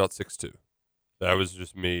assumed he was about 6'2". That was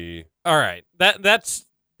just me. All right. I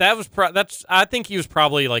think he was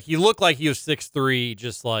probably he looked like he was 6'3",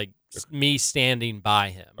 just like me standing by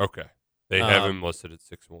him. Okay. They have him listed at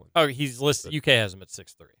 6'1". Oh, he's listed. UK has him at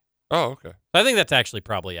 6'3". Oh, okay. I think that's actually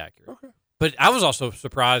probably accurate. Okay. But I was also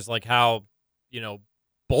surprised, how,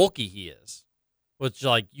 bulky he is. Which,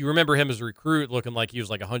 you remember him as a recruit looking like he was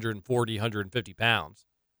 140, 150 pounds.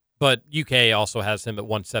 But UK also has him at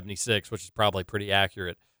 176, which is probably pretty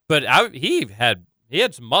accurate. But he had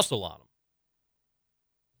some muscle on him.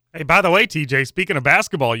 Hey, by the way, TJ, speaking of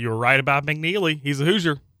basketball, you were right about McNeely. He's a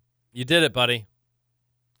Hoosier. You did it, buddy.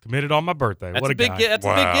 Committed on my birthday. That's what a big guy. Get. That's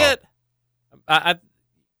a big get.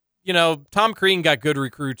 Tom Crean got good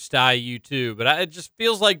recruits to IU too, but it just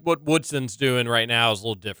feels like what Woodson's doing right now is a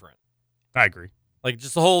little different. I agree.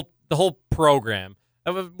 Just the whole program.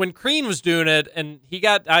 When Crean was doing it, and he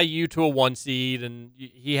got IU to a 1 seed, and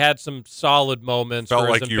he had some solid moments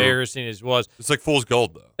for as embarrassing as it was. It's like fool's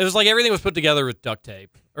gold, though. It was like everything was put together with duct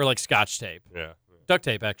tape or Scotch tape. Yeah. Duct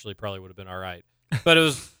tape actually probably would have been all right, but it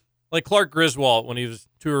was Like Clark Griswold when he was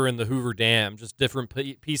touring the Hoover Dam, just different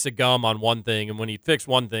piece of gum on one thing, and when he'd fix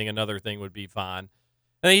one thing, another thing would be fine.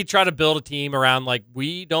 And then he'd try to build a team around, like,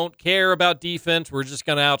 we don't care about defense, we're just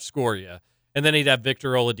going to outscore you. And then he'd have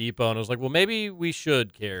Victor Oladipo, and I was like, well, maybe we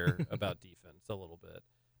should care about defense a little bit.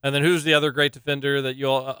 And then who's the other great defender that you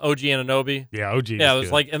all, OG Anunoby? Yeah, OG. Yeah, it was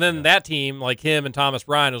good. Like, and then that team, like him and Thomas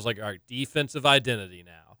Bryant, was like, all right, defensive identity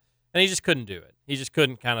now. And he just couldn't do it. He just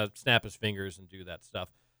couldn't kind of snap his fingers and do that stuff.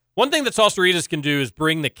 One thing that Salsaritas can do is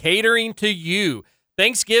bring the catering to you.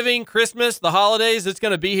 Thanksgiving, Christmas, the holidays, it's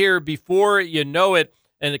going to be here before you know it.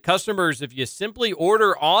 And the customers, if you simply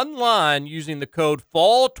order online using the code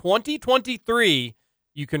FALL2023,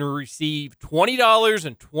 you can receive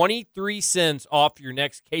 $20.23 off your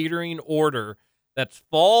next catering order. That's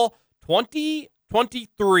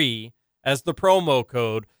FALL2023 as the promo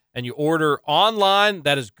code. And you order online.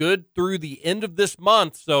 That is good through the end of this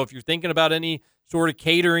month. So if you're thinking about any sort of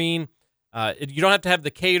catering, you don't have to have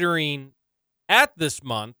the catering at this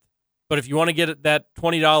month. But if you want to get that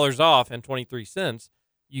 $20 off and 23 cents,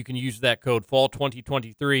 you can use that code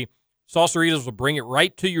FALL2023. Salsaritas will bring it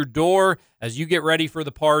right to your door as you get ready for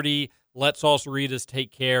the party. Let Salsaritas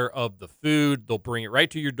take care of the food. They'll bring it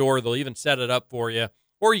right to your door. They'll even set it up for you.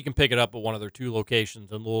 Or you can pick it up at one of their 2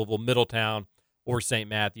 locations in Louisville, Middletown, or St.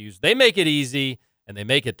 Matthews. They make it easy, and they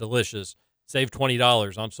make it delicious. Save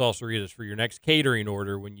 $20 on Salsaritas for your next catering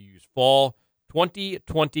order when you use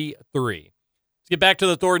FALL2023. Let's get back to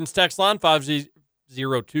the Thornton's text line,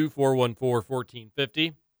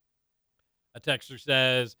 502-414-1450. A texter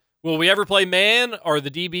says, will we ever play man? Are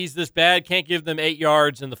the DBs this bad? Can't give them 8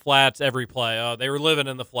 yards in the flats every play. Oh, they were living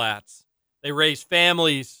in the flats. They raised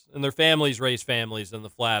families, and their families raised families in the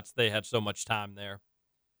flats. They had so much time there.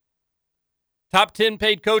 Top 10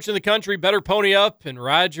 paid coach in the country, better pony up and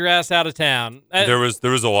ride your ass out of town. There was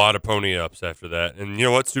a lot of pony ups after that. And you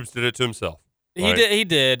know what? Stoops did it to himself. He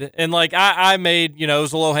did. And like I made, it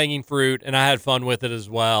was a low-hanging fruit, and I had fun with it as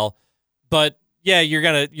well. But yeah, you're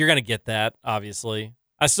gonna get that, obviously.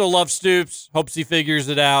 I still love Stoops. Hopes he figures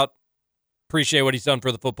it out. Appreciate what he's done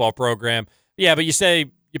for the football program. Yeah, but you say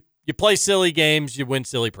you play silly games, you win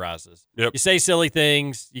silly prizes. Yep. You say silly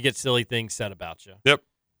things, you get silly things said about you. Yep.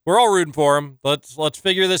 We're all rooting for him. Let's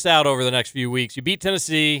figure this out over the next few weeks. You beat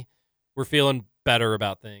Tennessee. We're feeling better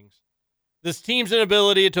about things. This team's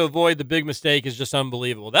inability to avoid the big mistake is just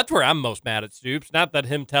unbelievable. That's where I'm most mad at Stoops. Not that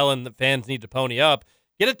him telling the fans need to pony up.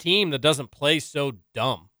 Get a team that doesn't play so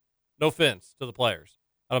dumb. No offense to the players.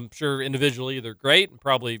 I'm sure individually they're great and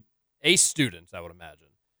probably ace students, I would imagine.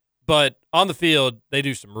 But on the field, they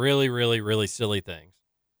do some really, really, really silly things.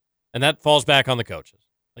 And that falls back on the coaches.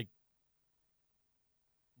 Like,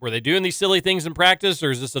 were they doing these silly things in practice, or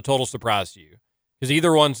is this a total surprise to you? Because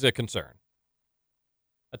either one's a concern.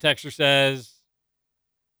 A texter says,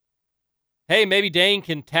 hey, maybe Dane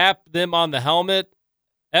can tap them on the helmet.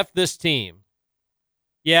 F this team.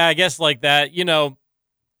 Yeah, I guess like that,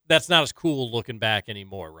 that's not as cool looking back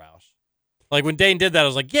anymore, Roush. Like when Dane did that, I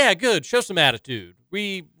was like, yeah, good. Show some attitude.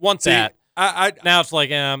 We want that. Now it's like,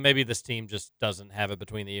 maybe this team just doesn't have it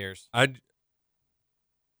between the ears. Like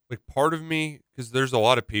part of me, because there's a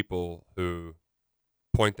lot of people who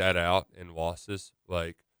point that out in losses,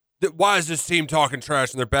 like, why is this team talking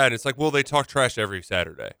trash and they're bad? And it's like, well, they talk trash every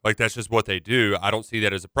Saturday. Like, that's just what they do. I don't see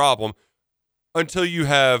that as a problem until you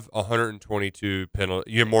have 122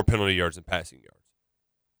 you have more penalty yards than passing yards.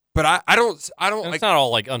 But I don't. It's not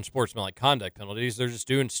all like unsportsmanlike conduct penalties. They're just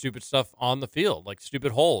doing stupid stuff on the field, like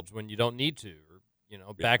stupid holds when you don't need to,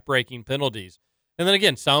 or back-breaking penalties. And then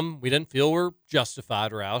again, some we didn't feel were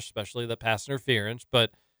justified, Roush, especially the pass interference.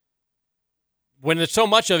 But when there's so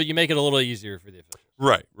much of it, you make it a little easier for the officials.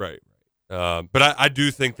 Right. But I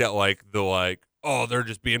do think that oh, they're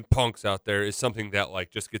just being punks out there is something that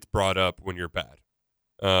just gets brought up when you're bad.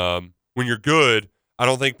 When you're good, I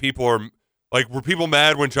don't think people are. Were people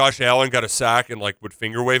mad when Josh Allen got a sack and would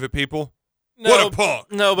finger wave at people? No, what a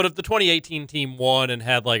punk! No, but if the 2018 team won and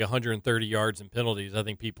had 130 yards in penalties, I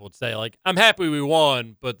think people would say I'm happy we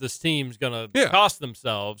won, but this team's gonna cost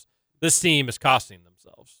themselves. This team is costing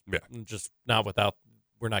themselves. Yeah, just not without.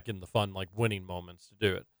 We're not getting the fun winning moments to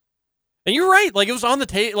do it. And you're right. It was on the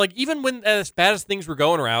table. Even when as bad as things were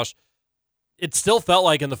going, Roush, it still felt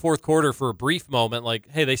like in the fourth quarter for a brief moment,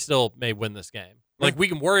 hey, they still may win this game. We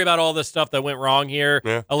can worry about all this stuff that went wrong here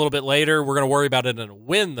a little bit later. We're going to worry about it in a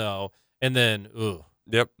win, though. And then,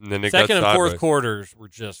 Yep. And then second and fourth sideways. Quarters were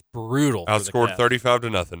just brutal. Outscored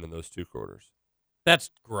 35-0 in those 2 quarters.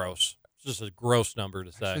 That's gross. It's just a gross number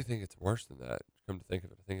to say. I actually think it's worse than that. Come to think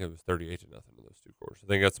of it, I think it was 38-0 in those 2 quarters. I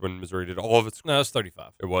think that's when Missouri did all of its. No, it's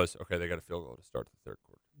 35. It was. Okay, they got a field goal to start the third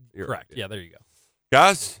quarter. Correct. Yeah, there you go.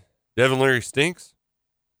 Guys, Devin Leary stinks.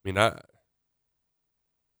 I mean,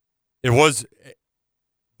 it was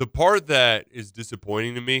the part that is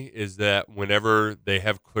disappointing to me is that whenever they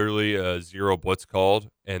have clearly a zero blitz called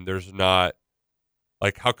and there's not,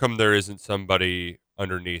 like, how come there isn't somebody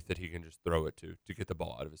underneath that he can just throw it to get the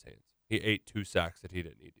ball out of his hands? He ate 2 sacks that he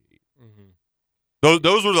didn't need to eat.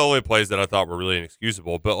 Those were the only plays that I thought were really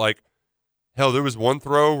inexcusable. But, like, hell, there was one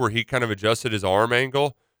throw where he kind of adjusted his arm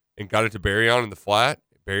angle and got it to Berryon in the flat.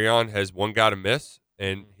 Berryon has one guy to miss,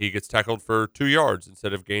 and he gets tackled for 2 yards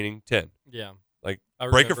instead of gaining 10. Yeah. Like,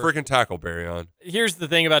 break a freaking tackle, Berryon. Here's the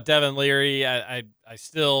thing about Devin Leary. I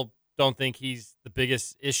still don't think he's the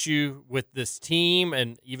biggest issue with this team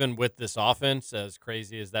and even with this offense, as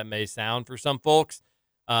crazy as that may sound for some folks.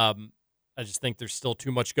 I just think there's still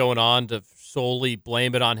too much going on to solely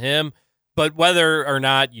blame it on him. But whether or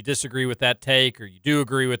not you disagree with that take or you do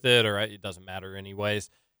agree with it, or it doesn't matter anyways,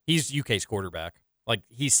 he's UK's quarterback. Like,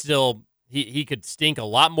 he's still he could stink a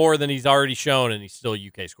lot more than he's already shown, and he's still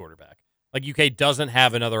UK's quarterback. Like, UK doesn't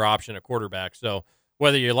have another option at quarterback. So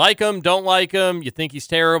whether you like him, don't like him, you think he's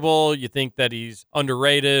terrible, you think that he's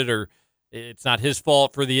underrated, or it's not his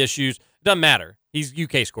fault for the issues, it doesn't matter. He's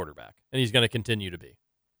UK's quarterback, and he's going to continue to be.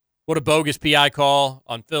 What a bogus PI call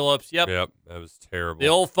on Phillips. Yep, that was terrible. The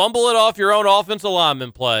old fumble it off your own offensive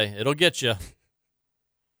lineman play. It'll get you.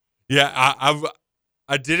 Yeah,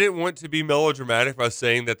 I didn't want to be melodramatic by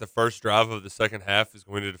saying that the first drive of the second half is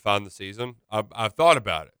going to define the season. I've thought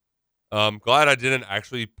about it. I'm glad I didn't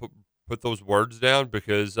actually put those words down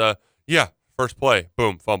because, first play,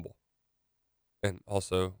 boom, fumble. And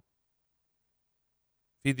also,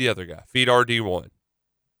 feed the other guy. Feed RD1.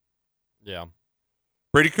 Yeah.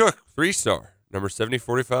 Brady Cook, 3-star, number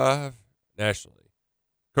 7045 nationally.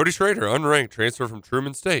 Cody Schrader, unranked, transfer from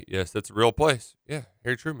Truman State. Yes, that's a real place. Yeah,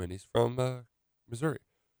 Harry Truman. He's from Missouri.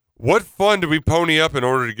 What fun do we pony up in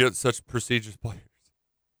order to get such prestigious players?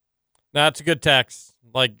 That's a good text.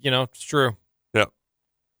 Like, it's true. Yeah.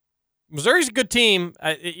 Missouri's a good team.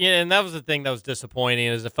 And that was the thing that was disappointing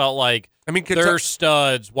is it felt like their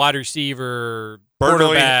studs, wide receiver,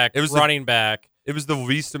 quarterback, running back. It was the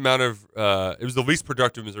least amount of it was the least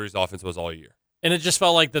productive Missouri's offense was all year. And it just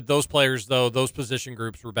felt like that those players, though, those position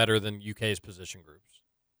groups were better than UK's position groups.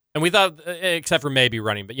 And we thought, except for maybe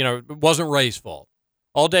running, but, it wasn't Ray's fault.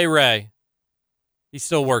 All day Ray. He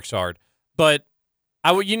still works hard. But,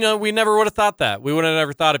 we never would have thought that. We would have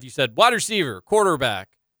never thought if you said wide receiver, quarterback,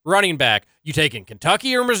 running back, you taking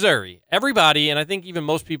Kentucky or Missouri? Everybody, and I think even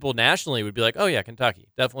most people nationally would be like, oh, yeah, Kentucky.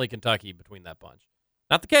 Definitely Kentucky between that bunch.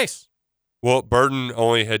 Not the case. Well, Burden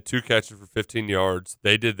only had 2 catches for 15 yards.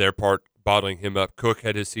 They did their part bottling him up. Cook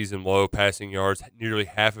had his season low passing yards, nearly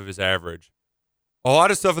half of his average. A lot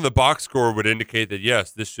of stuff in the box score would indicate that,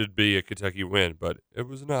 yes, this should be a Kentucky win, but it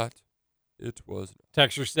was not. It was not.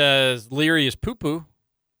 Texter says Leary is poo-poo.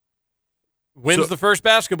 Wins the first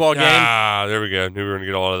basketball game. There we go. Knew we were going to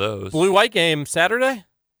get a lot of those. Blue-white game Saturday?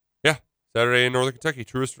 Yeah, Saturday in Northern Kentucky,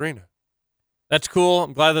 Truist Arena. That's cool.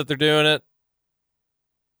 I'm glad that they're doing it.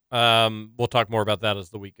 We'll talk more about that as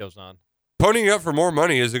the week goes on. Ponying up for more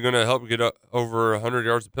money isn't going to help get over 100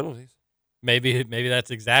 yards of penalties. Maybe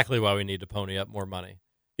that's exactly why we need to pony up more money.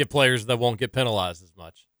 Get players that won't get penalized as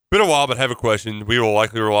much. Been a while, but have a question. We will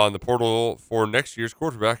likely rely on the portal for next year's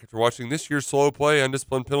quarterback. After watching this year's slow play,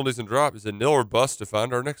 undisciplined penalties, and drop, is it nil or bust to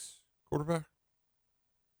find our next quarterback?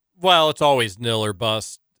 Well, it's always nil or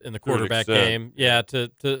bust in the quarterback game. Yeah,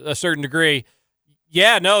 to a certain degree.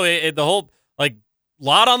 Yeah, no, the whole,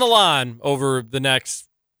 lot on the line over the next,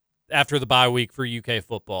 after the bye week for UK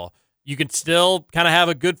football. You can still kind of have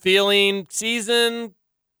a good feeling season,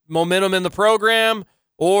 momentum in the program,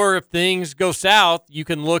 or if things go south, you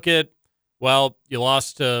can look at, you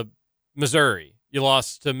lost to Missouri, you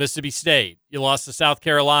lost to Mississippi State, you lost to South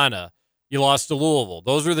Carolina, you lost to Louisville.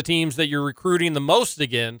 Those are the teams that you're recruiting the most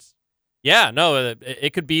against. Yeah, no,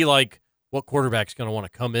 it could be like, what quarterback's going to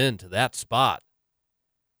want to come into that spot?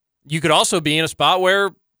 You could also be in a spot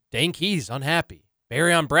where Dane Key's unhappy.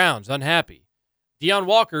 Berryon Brown's unhappy. Deion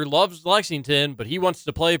Walker loves Lexington, but he wants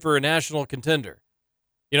to play for a national contender.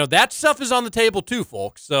 That stuff is on the table too,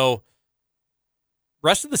 folks. So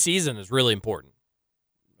rest of the season is really important.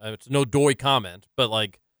 It's no doy comment, but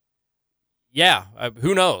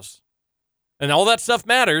who knows? And all that stuff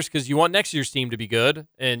matters because you want next year's team to be good,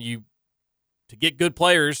 and to get good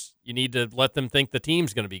players, you need to let them think the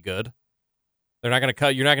team's going to be good. They're not going to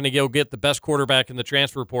cut. You're not going to go get the best quarterback in the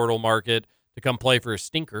transfer portal market to come play for a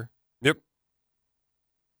stinker. Yep.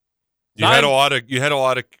 You had a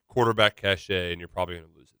lot of quarterback cachet, and you're probably going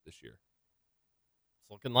to lose it this year. It's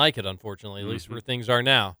looking like it, unfortunately, at least where things are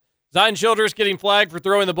now. Zion Childress getting flagged for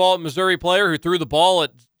throwing the ball at Missouri player who threw the ball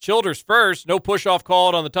at Childress first. No push-off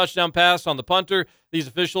called on the touchdown pass on the punter. These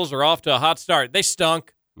officials are off to a hot start. They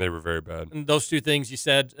stunk. They were very bad. And those two things you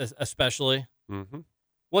said especially. Mm-hmm.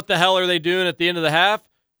 What the hell are they doing at the end of the half?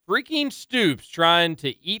 Freaking Stoops trying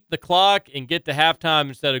to eat the clock and get to halftime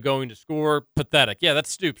instead of going to score. Pathetic. Yeah, that's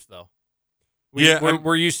Stoops, though.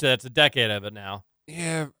 We're used to that. It's a decade of it now.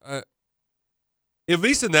 Yeah. At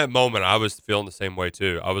least in that moment, I was feeling the same way,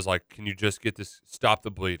 too. I was like, can you just stop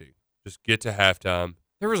the bleeding? Just get to halftime.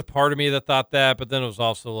 There was a part of me that thought that, but then it was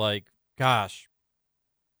also like, gosh,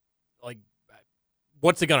 like,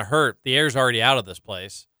 what's it going to hurt? The air's already out of this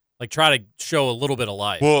place. Like, try to show a little bit of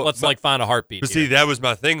life. Well, let's find a heartbeat. But see, that was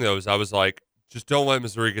my thing, though, is I was like, just don't let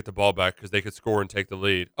Missouri get the ball back because they could score and take the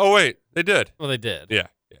lead. Oh, wait, they did. Well, they did. Yeah.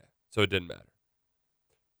 So it didn't matter.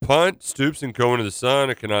 Punt, Stoops, and go into the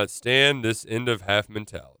sun. I cannot stand this end of half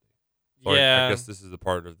mentality. So yeah. I guess this is the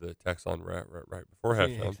part of the text on right before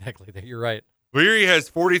halftime. Yeah, exactly. You're right. Leary has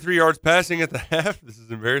 43 yards passing at the half. This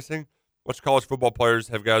is embarrassing. Most college football players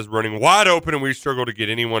have guys running wide open, and we struggle to get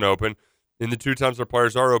anyone open. In the 2 times our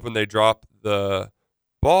players are open, they drop the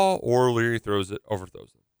ball, or Leary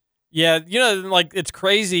overthrows them. Yeah, like it's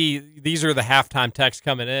crazy. These are the halftime texts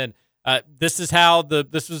coming in. This is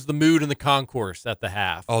this was the mood in the concourse at the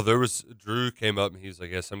half. Oh, Drew came up and he was like,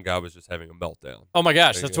 yeah, some guy was just having a meltdown. Oh my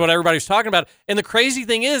gosh, that's what everybody's talking about. And the crazy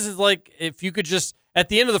thing is like if you could just at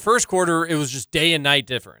the end of the first quarter, it was just day and night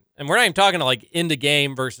different. And we're not even talking like end of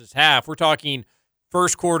game versus half. We're talking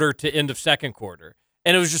first quarter to end of second quarter.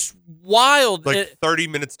 And it was just wild. Like 30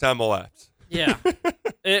 minutes time elapsed. Yeah.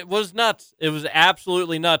 It was nuts. It was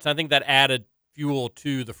absolutely nuts. I think that added fuel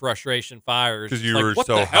to the frustration fires. Because you were what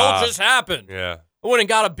so the hell high. just happened? Yeah. I went and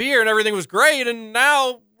got a beer and everything was great, and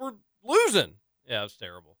now we're losing. Yeah, it's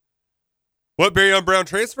terrible. What Barry Brown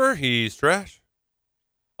transfer? He's trash.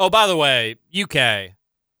 Oh, by the way, UK.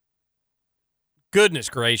 Goodness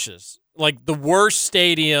gracious. Like the worst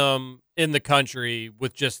stadium in the country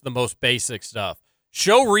with just the most basic stuff.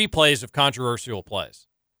 Show replays of controversial plays.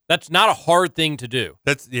 That's not a hard thing to do.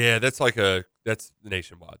 That's the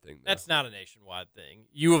nationwide thing. Though. That's not a nationwide thing.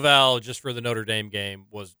 U of L, just for the Notre Dame game,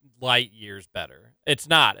 was light years better. It's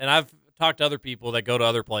not. And I've talked to other people that go to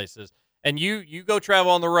other places, and you go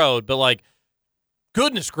travel on the road, but like,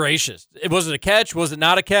 goodness gracious. Was it a catch? Was it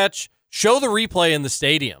not a catch? Show the replay in the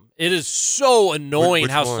stadium. It is so annoying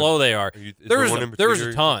how slow they are. There was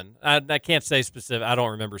a ton. I can't say specific. I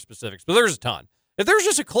don't remember specifics, but there's a ton. If there's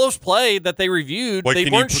just a close play that they reviewed, they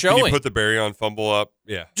weren't showing. Can you put the Barry on fumble up?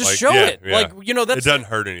 Yeah. Just show it. Yeah. That's it doesn't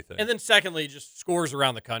hurt anything. And then secondly, just scores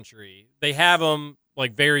around the country. They have them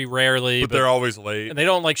like very rarely, but they're always late. And they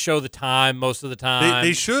don't like show the time most of the time.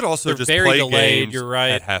 They should also they're just very play delayed, games you're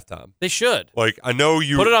right. at halftime. They should. Like I know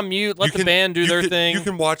you put it on mute, let the band do their thing. You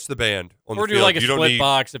can watch the band on or the do field. Like a split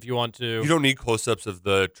box if you want to. You don't need close-ups of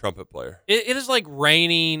the trumpet player. It is like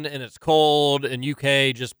raining and it's cold, and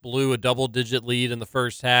UK just blew a double-digit lead in the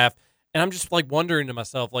first half. And I'm just like wondering to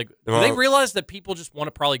myself, like, do they realize that people just want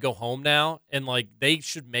to probably go home now, and like they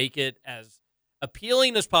should make it as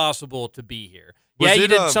appealing as possible to be here? You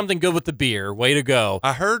did something good with the beer. Way to go.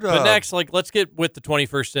 I heard. But next, like, let's get with the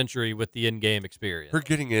 21st century with the in-game experience. Her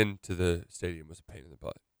getting into the stadium was a pain in the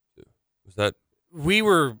butt. Was that? We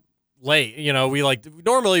were late. We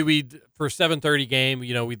normally we'd for 7:30 game.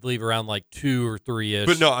 We'd leave around like 2 or 3ish.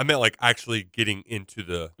 But no, I meant like actually getting into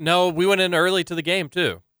the. No, we went in early to the game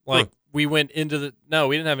too. We went into the. No,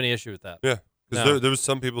 we didn't have any issue with that. Yeah. Because there was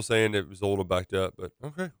some people saying it was a little backed up, but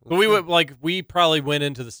okay. But we probably went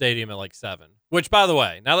into the stadium at like 7. Which, by the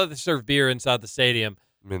way, now that they serve beer inside the stadium,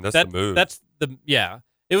 I mean that's the move.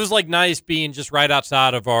 It was like nice being just right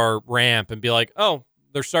outside of our ramp and be like, oh,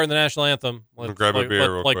 they're starting the national anthem. Let's grab a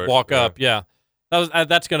beer real quick. Walk up. Yeah,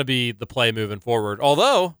 that's going to be the play moving forward.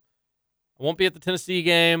 Although I won't be at the Tennessee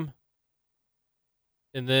game,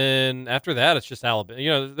 and then after that, it's just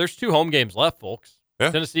Alabama. There's 2 home games left, folks. Yeah.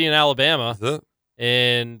 Tennessee and Alabama,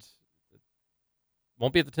 and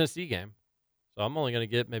won't be at the Tennessee game. So I'm only going to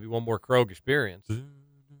get maybe one more Krog experience.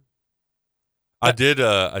 I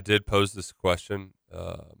did pose this question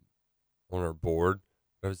on our board.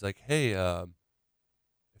 I was like, hey,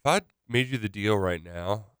 if I made you the deal right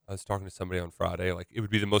now, I was talking to somebody on Friday, like it would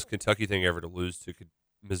be the most Kentucky thing ever to lose to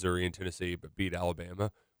Missouri and Tennessee, but beat Alabama.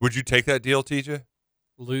 Would you take that deal, TJ?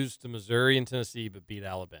 Lose to Missouri and Tennessee, but beat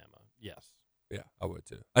Alabama. Yes. Yeah, I would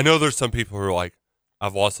too. I know there's some people who are like,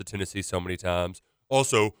 I've lost to Tennessee so many times.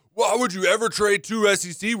 Also, why would you ever trade 2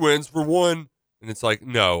 SEC wins for 1? And it's like,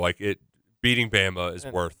 no, like beating Bama is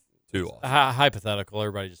worth 2 losses. Hypothetical.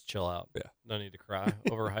 Everybody just chill out. Yeah. No need to cry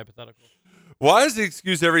over a hypothetical. Why is the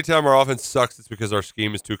excuse every time our offense sucks it's because our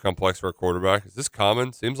scheme is too complex for a quarterback? Is this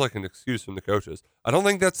common? Seems like an excuse from the coaches. I don't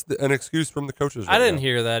think that's an excuse from the coaches right I didn't now.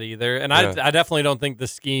 hear that either. And I definitely don't think the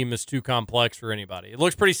scheme is too complex for anybody. It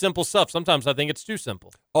looks pretty simple stuff. Sometimes I think it's too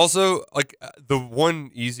simple. Also, like the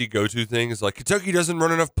one easy go-to thing is like Kentucky doesn't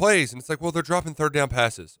run enough plays. And it's like, well, they're dropping third down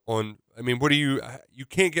passes on. I mean, you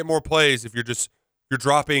can't get more plays if you're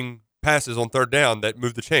dropping passes on third down that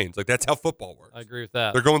move the chains. Like that's how football works. I agree with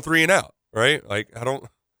that. They're going 3 and out. Right? Like,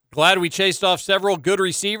 Glad we chased off several good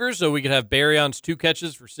receivers so we could have Barryon's 2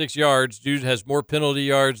 catches for 6 yards. Dude has more penalty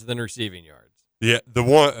yards than receiving yards. Yeah, the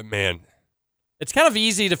one, man. It's kind of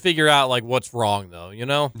easy to figure out, like, what's wrong, though, you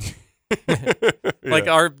know? Like,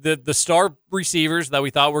 the star receivers that we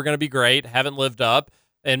thought were going to be great haven't lived up,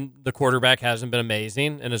 and the quarterback hasn't been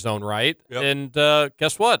amazing in his own right. Yep. And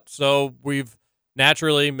guess what? So we've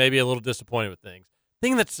naturally maybe a little disappointed with things.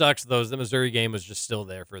 Thing that sucks, though, is the Missouri game was just still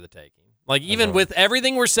there for the taking. Like, even with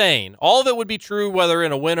everything we're saying, all of it would be true whether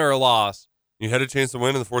in a win or a loss. You had a chance to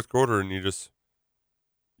win in the fourth quarter, and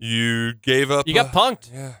you gave up. You got punked.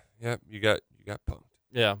 Yeah, you got punked.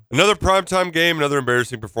 Yeah. Another primetime game, another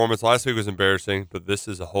embarrassing performance. Last week was embarrassing, but this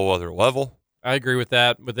is a whole other level. I agree with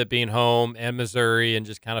that, with it being home and Missouri and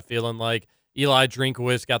just kind of feeling like Eli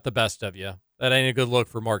Drinkwitz got the best of you. That ain't a good look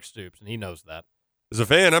for Mark Stoops, and he knows that. As a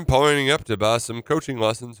fan, I'm pointing up to buy some coaching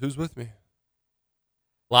lessons. Who's with me?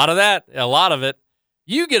 A lot of that, a lot of it.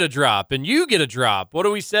 You get a drop, and you get a drop. What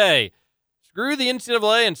do we say? Screw the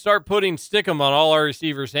NCAA and start putting stickum on all our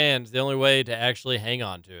receivers' hands. The only way to actually hang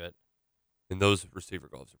on to it. And those receiver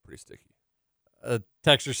gloves are pretty sticky.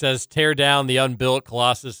 Texter says, tear down the unbuilt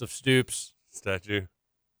Colossus of Stoops. Statue.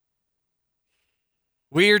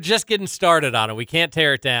 We're just getting started on it. We can't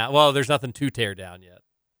tear it down. Well, there's nothing to tear down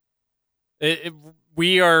yet.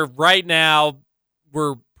 We are right now,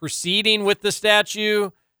 we're proceeding with the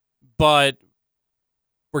statue, but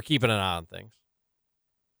we're keeping an eye on things.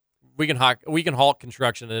 We can halt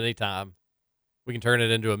construction at any time. We can turn it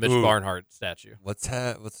into a Mitch Barnhart statue. Let's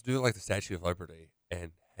do it like the Statue of Liberty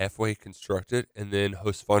and halfway construct it and then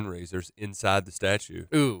host fundraisers inside the statue.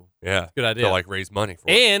 Ooh. Yeah. Good idea. To like raise money for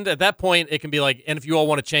it. And at that point, it can be like, and if you all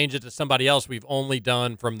want to change it to somebody else, we've only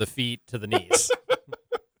done from the feet to the knees.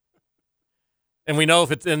 And we know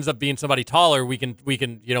if it ends up being somebody taller, we can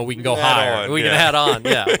go higher. We can add on.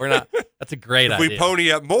 Yeah, we're not. That's a great idea. If we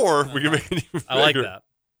pony up more, we can make it even I like bigger. that.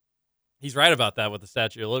 He's right about that with the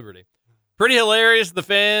Statue of Liberty. Pretty hilarious. The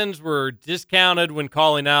fans were discounted when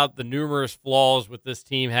calling out the numerous flaws with this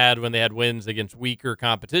team had when they had wins against weaker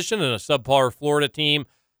competition and a subpar Florida team.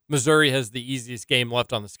 Missouri has the easiest game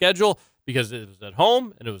left on the schedule because it was at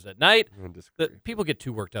home and it was at night. People get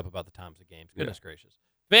too worked up about the times of games. Goodness gracious.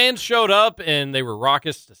 Fans showed up, and they were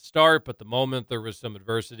raucous to start, but the moment there was some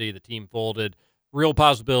adversity, the team folded. Real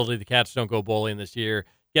possibility the Cats don't go bowling this year.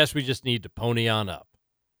 Guess we just need to pony on up.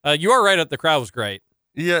 You are right. The crowd was great.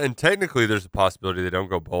 Yeah, and technically there's a possibility they don't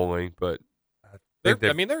go bowling, but there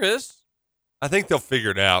is. I think they'll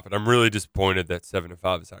figure it out, but I'm really disappointed that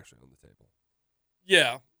 7-5 is actually on the table.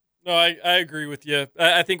 Yeah. No, I agree with you.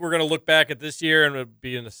 I think we're going to look back at this year and it'll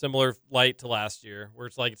be in a similar light to last year, where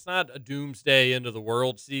it's like it's not a doomsday into the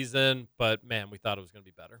world season, but, man, we thought it was going to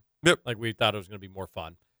be better. Yep. Like we thought it was going to be more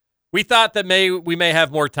fun. We thought that we may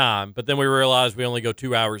have more time, but then we realized we only go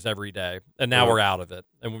 2 hours every day, and now we're out of it.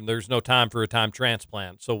 And there's no time for a time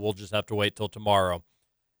transplant, so we'll just have to wait till tomorrow.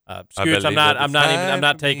 Scoots, I'm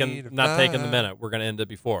not taking the minute. We're going to end it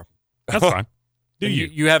before. That's fine.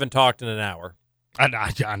 You haven't talked in an hour.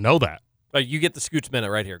 I know that. But you get the Scoots minute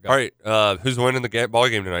right here. Go. All right. Who's winning the ball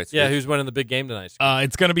game tonight, Scoots? Yeah, who's winning the big game tonight?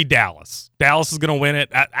 It's going to be Dallas. Dallas is going to win it.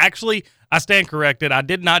 Actually, I stand corrected. I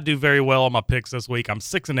did not do very well on my picks this week. I'm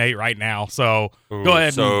 6-8 right now. So go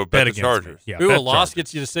ahead and bet against Chargers. Me. Yeah, a loss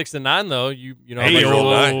gets you to 6-9 though. You know.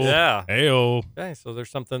 Yeah. Heyo. Okay, so there's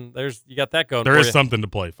something. You got that going. There is something to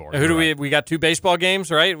play for. Who do we got 2 baseball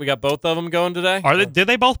games, right? We got both of them going today. Did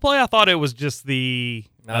they both play? I thought it was just the.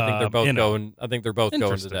 I think they're both going. I think they're both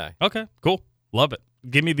going today. Okay, cool. Love it.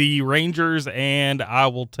 Give me the Rangers, and I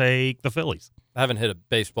will take the Phillies. I haven't hit a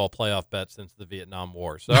baseball playoff bet since the Vietnam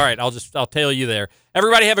War. So, all right, I'll tail you there.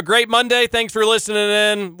 Everybody have a great Monday. Thanks for listening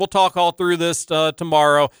in. We'll talk all through this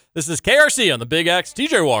tomorrow. This is KRC on the Big X.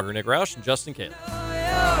 TJ Walker, Nick Roush, and Justin Caleb.